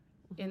red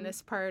in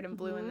this part and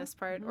blue in this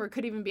part, or it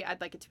could even be, I'd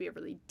like it to be a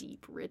really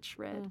deep, rich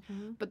red.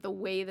 But the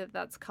way that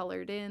that's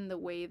colored in, the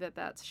way that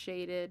that's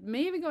shaded,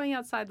 maybe going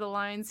outside the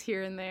lines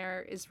here and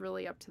there is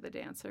really up to the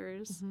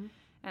dancers.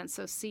 And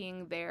so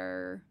seeing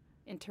their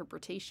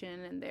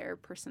interpretation and their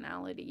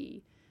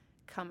personality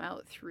come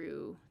out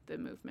through the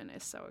movement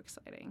is so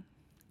exciting.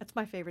 That's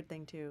my favorite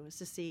thing, too, is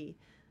to see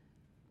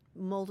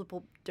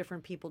multiple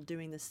different people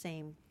doing the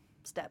same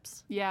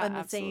steps. Yeah, and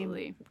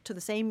absolutely. To the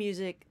same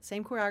music,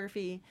 same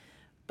choreography,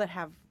 but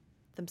have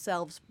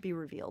themselves be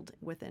revealed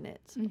within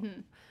it. So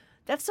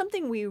that's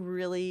something we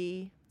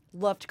really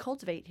love to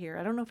cultivate here.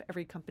 I don't know if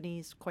every company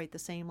is quite the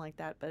same like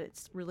that, but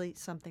it's really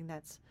something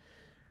that's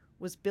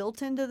was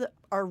built into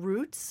our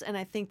roots, and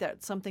I think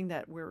that's something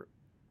that we're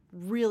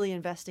really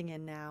investing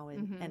in now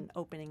and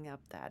opening up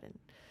that and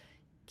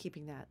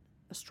keeping that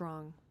a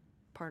strong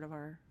part of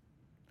our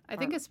I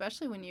think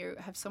especially when you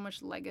have so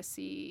much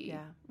legacy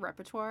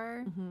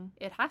repertoire,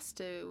 it has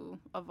to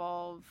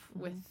evolve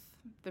with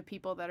the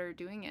people that are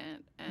doing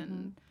it,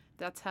 and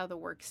that's how the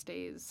work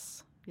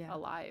stays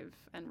alive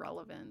and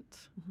relevant.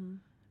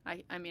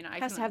 I mean, I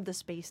has to have the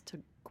space to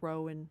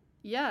grow and...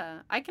 Yeah,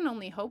 I can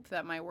only hope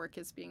that my work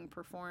is being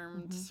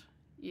performed,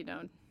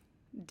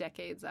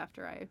 decades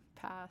after I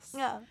pass.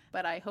 Yeah.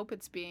 But I hope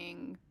it's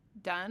being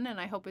done, and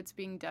I hope it's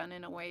being done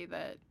in a way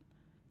that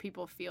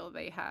people feel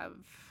they have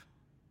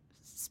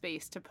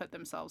space to put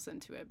themselves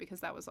into it, because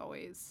that was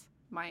always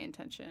my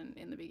intention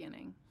in the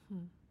beginning.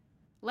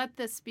 Let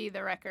this be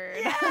the record.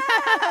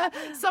 Yeah!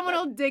 Someone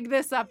will dig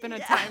this up in a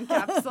time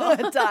capsule.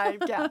 A time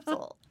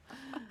capsule.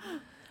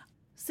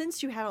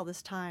 Since you had all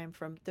this time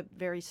from the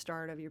very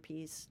start of your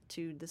piece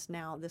to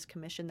this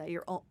commission that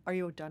are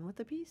you done with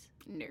the piece?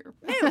 No.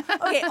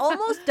 Okay,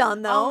 almost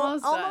done though.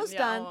 Almost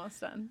done. Almost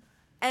done.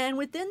 And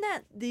within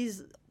that,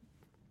 these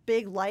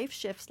big life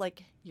shifts,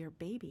 like your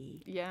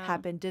baby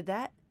happened. Did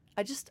that?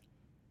 I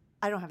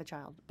don't have a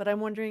child, but I'm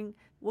wondering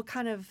what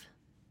kind of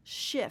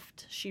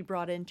shift she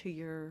brought into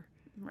your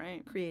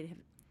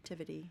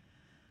creativity.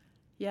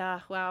 Yeah,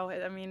 wow.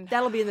 I mean,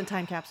 that'll be in the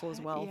time capsule as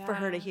well for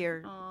her to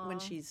hear when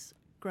she's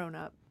grown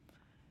up.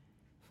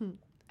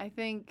 I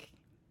think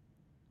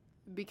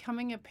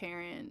becoming a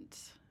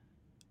parent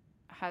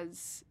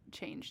has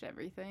changed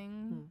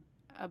everything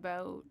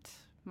about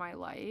my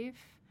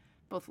life,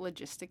 both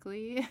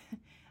logistically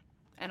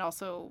and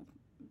also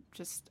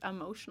just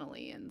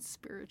emotionally and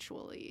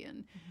spiritually.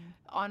 And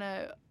on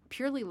a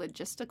purely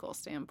logistical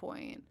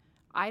standpoint,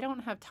 I don't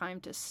have time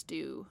to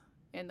stew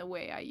in the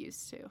way I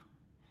used to.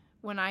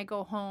 When I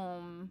go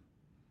home,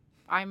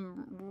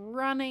 I'm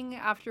running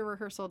after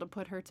rehearsal to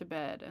put her to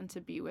bed and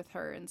to be with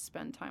her and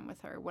spend time with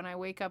her. When I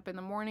wake up in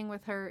the morning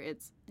with her,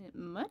 it's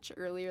much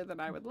earlier than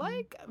I would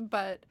like,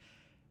 but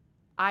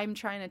I'm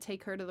trying to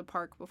take her to the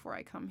park before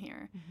I come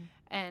here.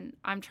 And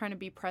I'm trying to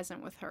be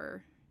present with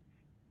her.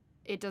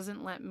 It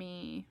doesn't let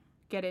me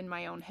get in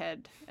my own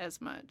head as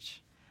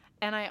much.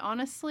 And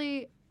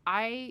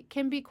I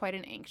can be quite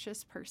an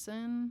anxious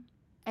person.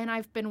 And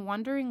I've been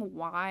wondering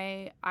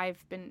why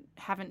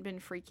haven't been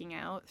freaking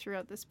out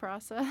throughout this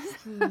process.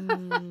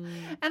 And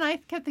I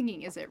kept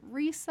thinking, is it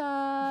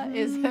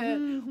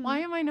Risa? Why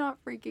am I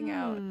not freaking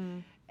out?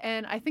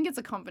 And I think it's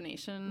a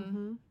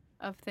combination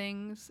of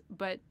things,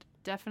 but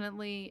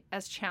definitely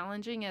as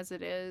challenging as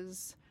it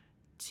is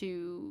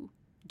to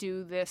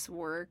do this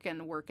work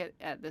and work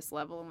at this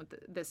level and with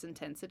this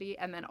intensity,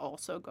 and then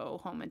also go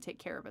home and take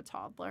care of a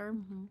toddler.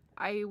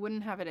 I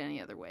wouldn't have it any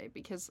other way,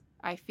 because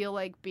I feel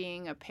like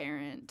being a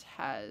parent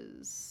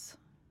has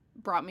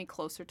brought me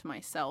closer to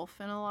myself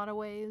in a lot of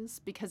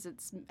ways, because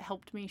it's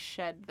helped me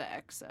shed the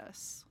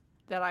excess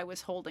that I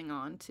was holding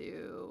on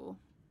to.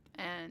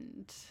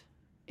 And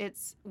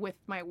it's with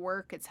my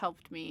work, it's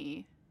helped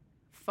me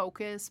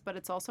focus, but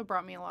it's also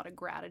brought me a lot of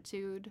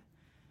gratitude,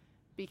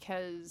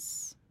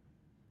 because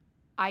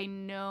I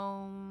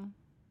know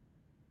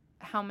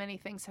how many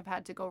things have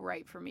had to go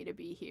right for me to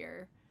be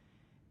here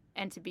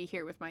and to be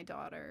here with my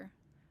daughter.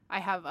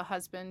 I have a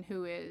husband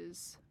who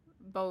is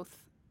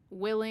both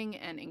willing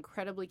and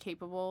incredibly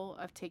capable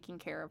of taking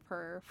care of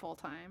her full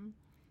time.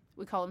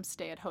 We call him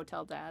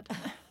stay-at-hotel dad.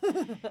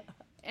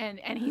 and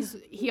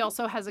he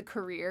also has a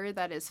career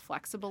that is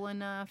flexible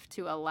enough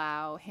to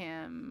allow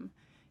him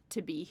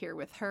to be here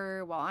with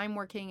her while I'm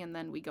working, and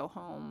then we go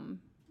home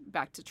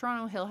back to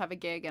Toronto. He'll have a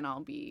gig and I'll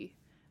be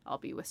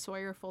with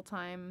Sawyer full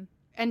time,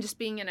 and just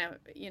being in a,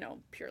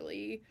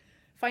 purely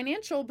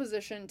financial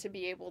position to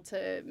be able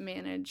to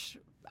manage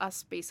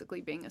us basically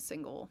being a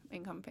single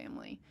income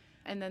family.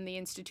 And then the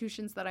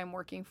institutions that I'm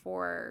working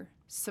for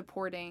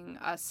supporting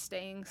us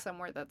staying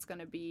somewhere that's going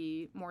to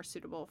be more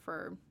suitable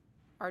for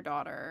our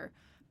daughter,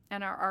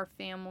 and our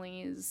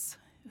families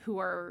who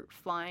are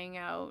flying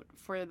out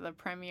for the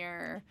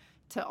premiere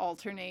to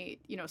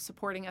alternate,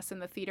 supporting us in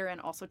the theater and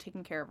also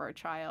taking care of our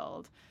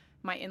child.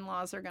 My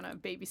in-laws are going to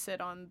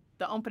babysit on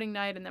the opening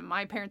night, and then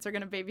my parents are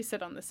going to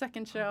babysit on the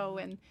second show.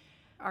 And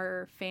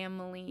our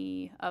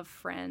family of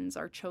friends,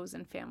 our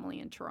chosen family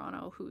in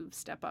Toronto, who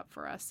step up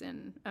for us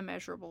in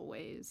immeasurable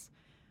ways.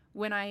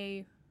 When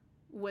I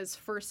was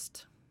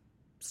first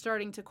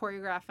starting to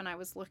choreograph and I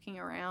was looking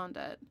around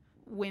at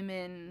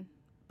women,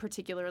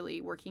 particularly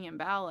working in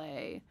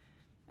ballet,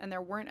 and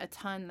there weren't a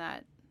ton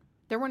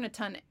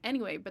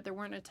anyway, but there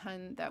weren't a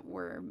ton that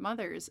were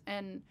mothers.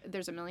 And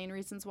there's a million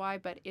reasons why,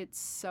 but it's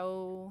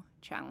so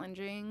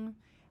challenging.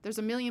 There's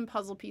a million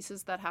puzzle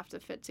pieces that have to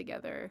fit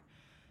together,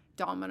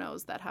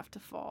 dominoes that have to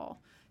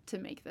fall to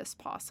make this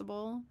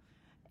possible.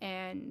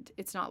 And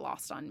it's not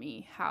lost on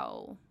me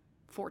how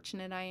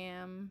fortunate I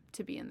am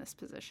to be in this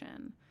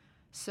position.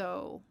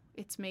 So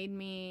it's made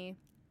me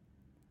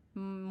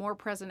more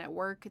present at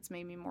work. It's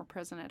made me more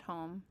present at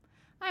home.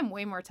 I'm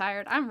way more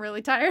tired. I'm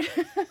really tired.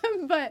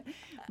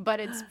 but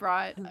it's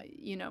brought,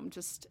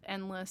 just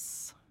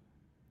endless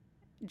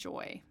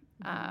joy.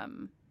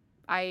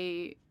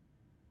 I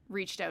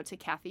reached out to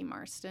Kathy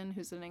Marston,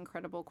 who's an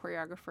incredible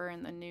choreographer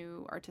and the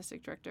new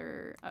artistic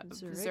director of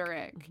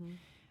Zurich,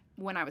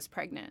 when I was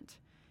pregnant.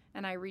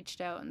 And I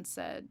reached out and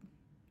said,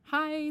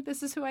 hi,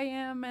 this is who I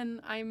am,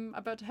 and I'm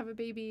about to have a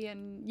baby,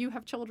 and you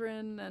have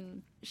children.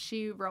 And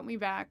she wrote me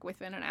back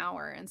within an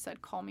hour and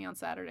said, call me on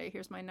Saturday.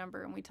 Here's my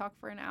number. And we talked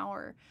for an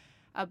hour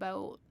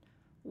about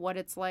what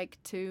it's like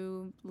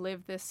to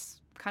live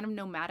this kind of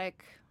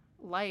nomadic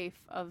life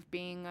of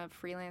being a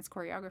freelance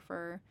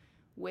choreographer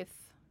with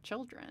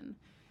children.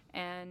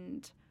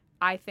 And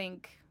I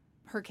think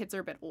her kids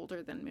are a bit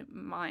older than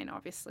mine,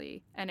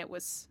 obviously, and it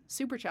was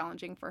super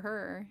challenging for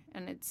her,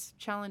 and it's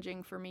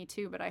challenging for me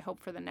too, but I hope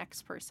for the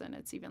next person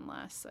it's even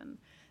less, and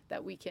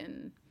that we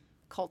can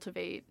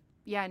cultivate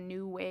a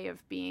new way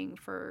of being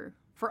for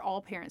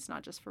all parents,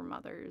 not just for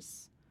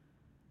mothers.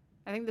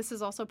 I think this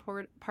is also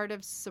part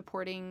of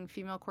supporting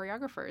female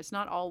choreographers.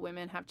 Not all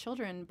women have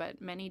children, but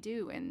many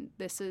do, and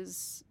this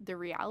is the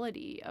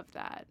reality of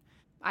that.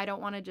 I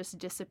don't want to just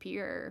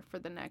disappear for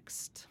the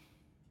next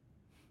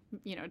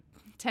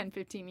 10,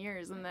 15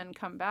 years and then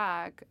come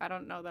back. I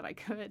don't know that I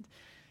could.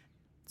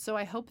 So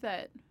I hope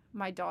that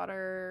my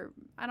daughter,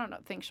 I don't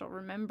think she'll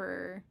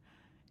remember,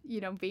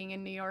 being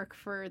in New York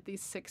for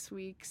these 6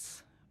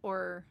 weeks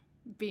or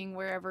being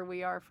wherever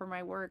we are for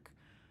my work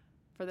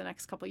for the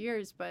next couple of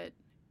years, but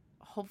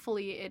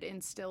hopefully it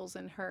instills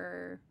in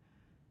her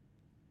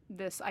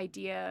this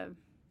idea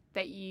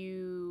that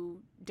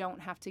you don't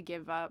have to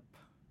give up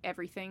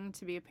everything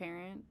to be a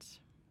parent,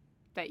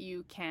 that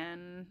you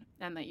can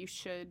and that you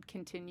should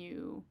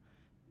continue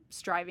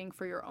striving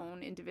for your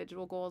own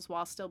individual goals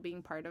while still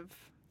being part of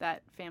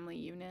that family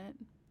unit.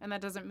 And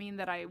that doesn't mean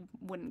that I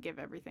wouldn't give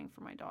everything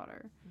for my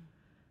daughter.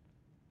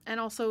 And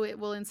also it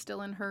will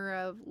instill in her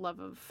a love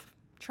of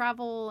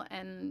travel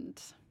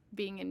and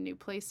being in new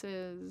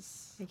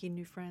places. Making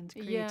new friends,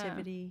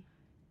 creativity.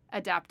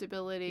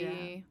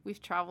 Adaptability. Yeah.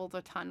 We've traveled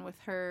a ton with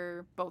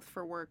her, both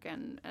for work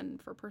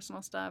and for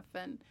personal stuff.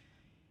 And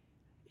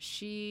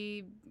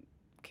she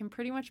can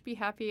pretty much be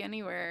happy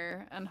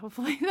anywhere, and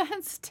hopefully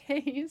that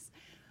stays.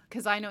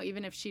 Because I know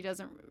even if she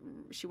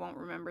won't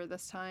remember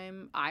this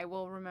time, I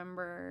will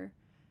remember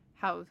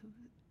how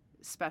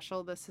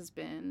special this has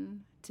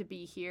been to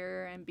be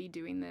here and be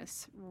doing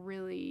this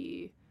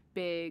really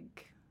big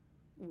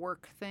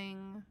work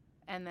thing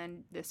and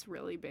then this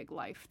really big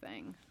life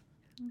thing.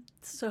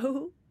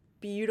 So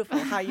beautiful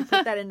how you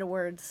put that into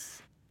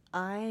words.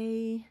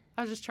 I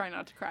was just trying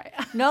not to cry.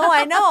 No,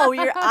 I know.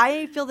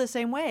 I feel the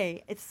same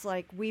way. It's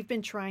like we've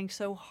been trying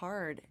so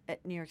hard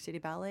at New York City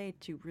Ballet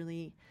to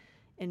really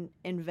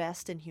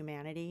invest in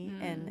humanity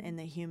and in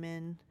the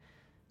human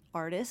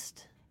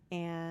artist,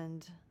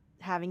 and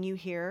having you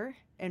here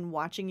and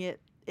watching it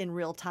in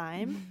real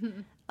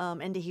time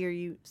and to hear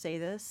you say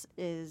this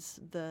is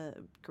the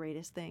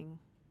greatest thing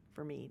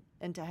for me.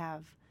 And to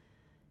have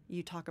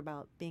you talk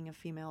about being a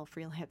female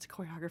freelance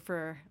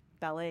choreographer,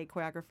 ballet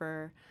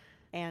choreographer,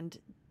 and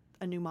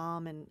a new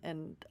mom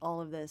and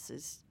all of this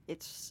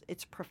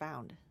it's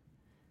profound.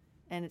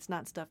 And it's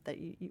not stuff that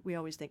we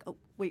always think, oh,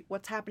 wait,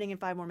 what's happening in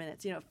 5 more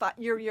minutes?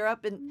 You're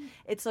up, and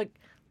it's like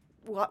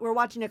we're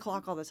watching a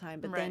clock all the time.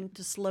 But then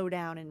to slow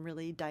down and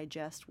really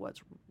digest what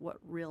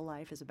real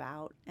life is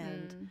about,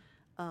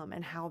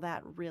 and how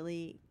that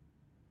really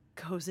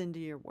goes into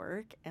your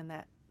work, and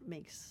that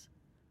makes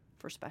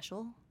for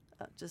special.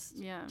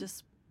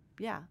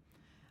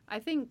 I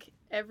think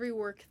every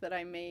work that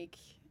I make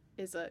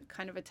is a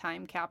kind of a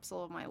time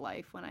capsule of my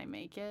life when I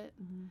make it.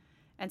 Mm-hmm.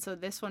 And so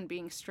this one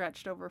being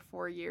stretched over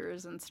 4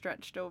 years and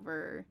stretched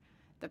over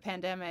the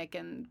pandemic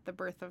and the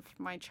birth of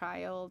my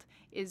child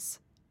is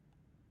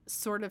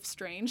sort of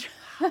strange.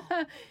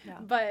 Yeah.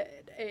 But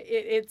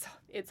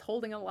it's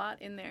holding a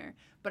lot in there.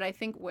 But I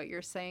think what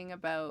you're saying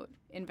about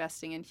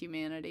investing in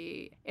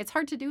humanity, it's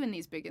hard to do in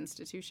these big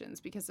institutions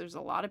because there's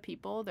a lot of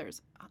people.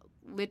 There's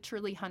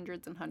literally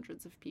hundreds and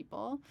hundreds of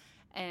people.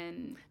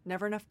 And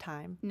never enough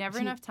time.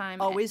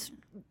 Always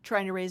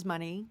trying to raise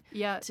money.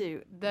 Yeah,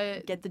 to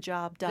get the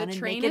job done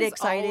and make it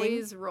exciting. The train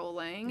is always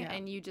rolling,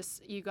 and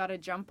you got to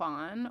jump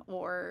on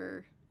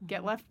or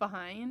get left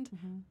behind.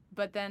 Mm-hmm.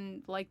 But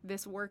then, like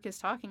this work is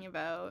talking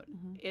about,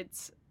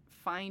 it's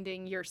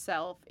finding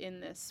yourself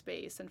in this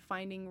space and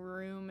finding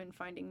room and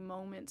finding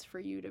moments for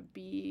you to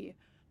be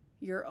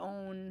your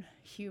own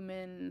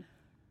human,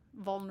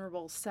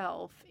 vulnerable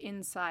self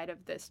inside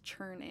of this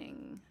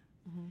churning.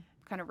 Mm-hmm.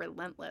 Kind of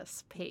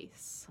relentless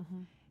pace.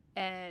 Mm-hmm.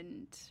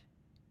 And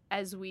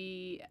as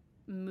we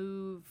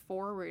move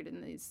forward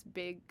in these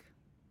big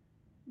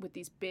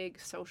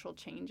social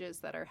changes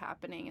that are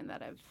happening and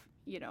that have,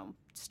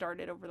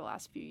 started over the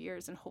last few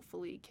years and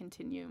hopefully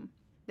continue,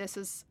 this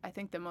is, I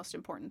think, the most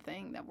important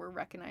thing, that we're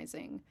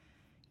recognizing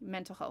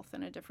mental health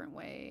in a different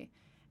way.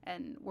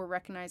 And we're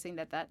recognizing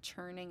that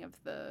churning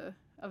of the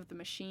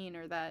machine,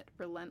 or that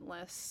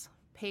relentless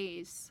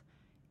pace,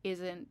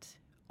 isn't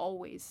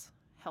always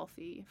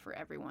healthy for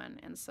everyone.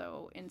 And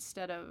so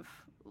instead of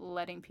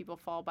letting people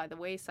fall by the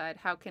wayside,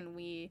 how can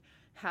we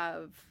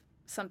have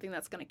something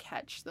that's going to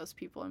catch those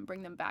people and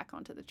bring them back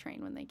onto the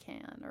train when they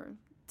can, or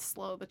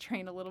slow the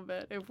train a little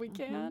bit if we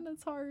can.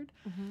 It's hard.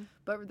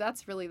 But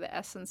that's really the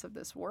essence of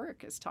this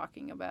work, is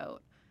talking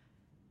about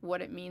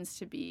what it means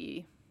to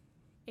be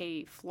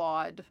a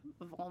flawed,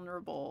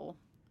 vulnerable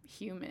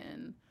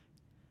human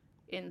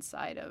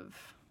inside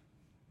of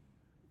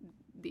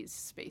these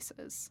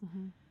spaces.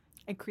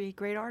 And create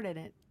great art in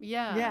it.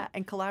 Yeah,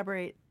 and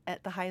collaborate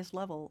at the highest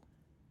level.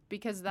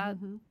 Because that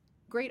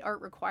great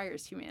art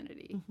requires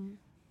humanity.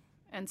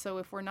 And so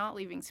if we're not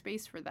leaving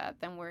space for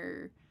that, then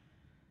we're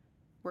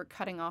we're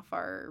cutting off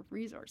our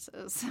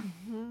resources.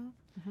 Mm-hmm.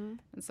 Mm-hmm.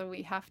 And so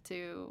we have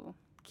to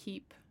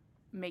keep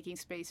making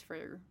space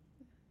for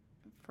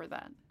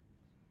that.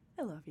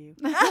 I love you.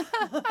 I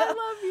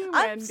love you,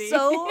 Wendy. I'm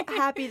so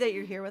happy that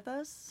you're here with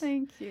us.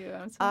 Thank you.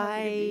 I'm so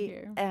happy to be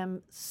here. I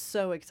am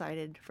so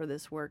excited for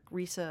this work.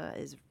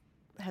 Risa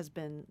has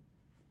been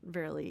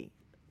really,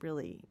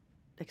 really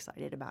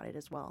excited about it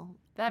as well.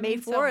 That May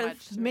means 4th. so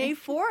much to me. May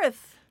 4th.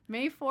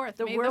 May 4th.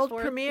 The May world the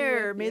 4th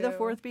premiere. May the you.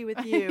 4th be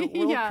with you.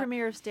 World Yeah.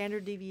 premiere of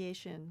Standard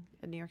Deviation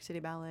at New York City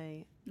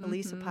Ballet.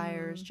 Alysa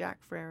Pires,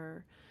 Jack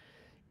Frerer.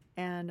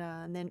 And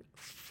then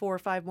 4 or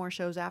 5 more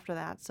shows after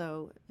that.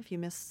 So if you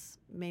miss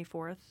May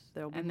 4th,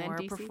 there'll be And then more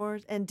DC.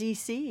 performances. And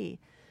DC.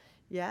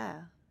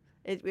 Yeah.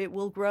 It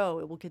will grow.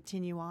 It will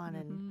continue on.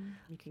 And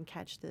you can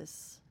catch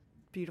this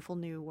beautiful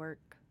new work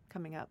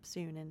coming up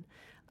soon. And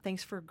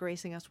thanks for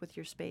gracing us with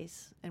your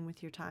space and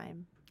with your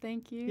time.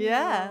 Thank you.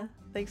 Yeah.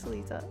 Thanks,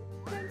 Alysa.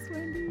 Thanks,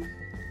 Wendy.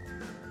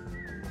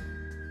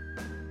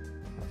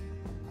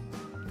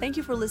 Thank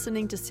you for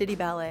listening to City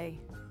Ballet.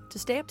 To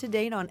stay up to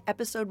date on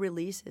episode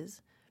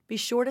releases, be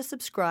sure to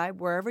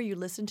subscribe wherever you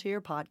listen to your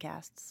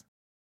podcasts.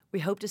 We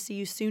hope to see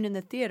you soon in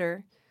the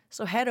theater,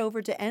 so head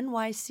over to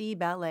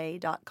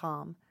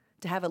nycballet.com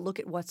to have a look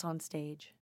at what's on stage.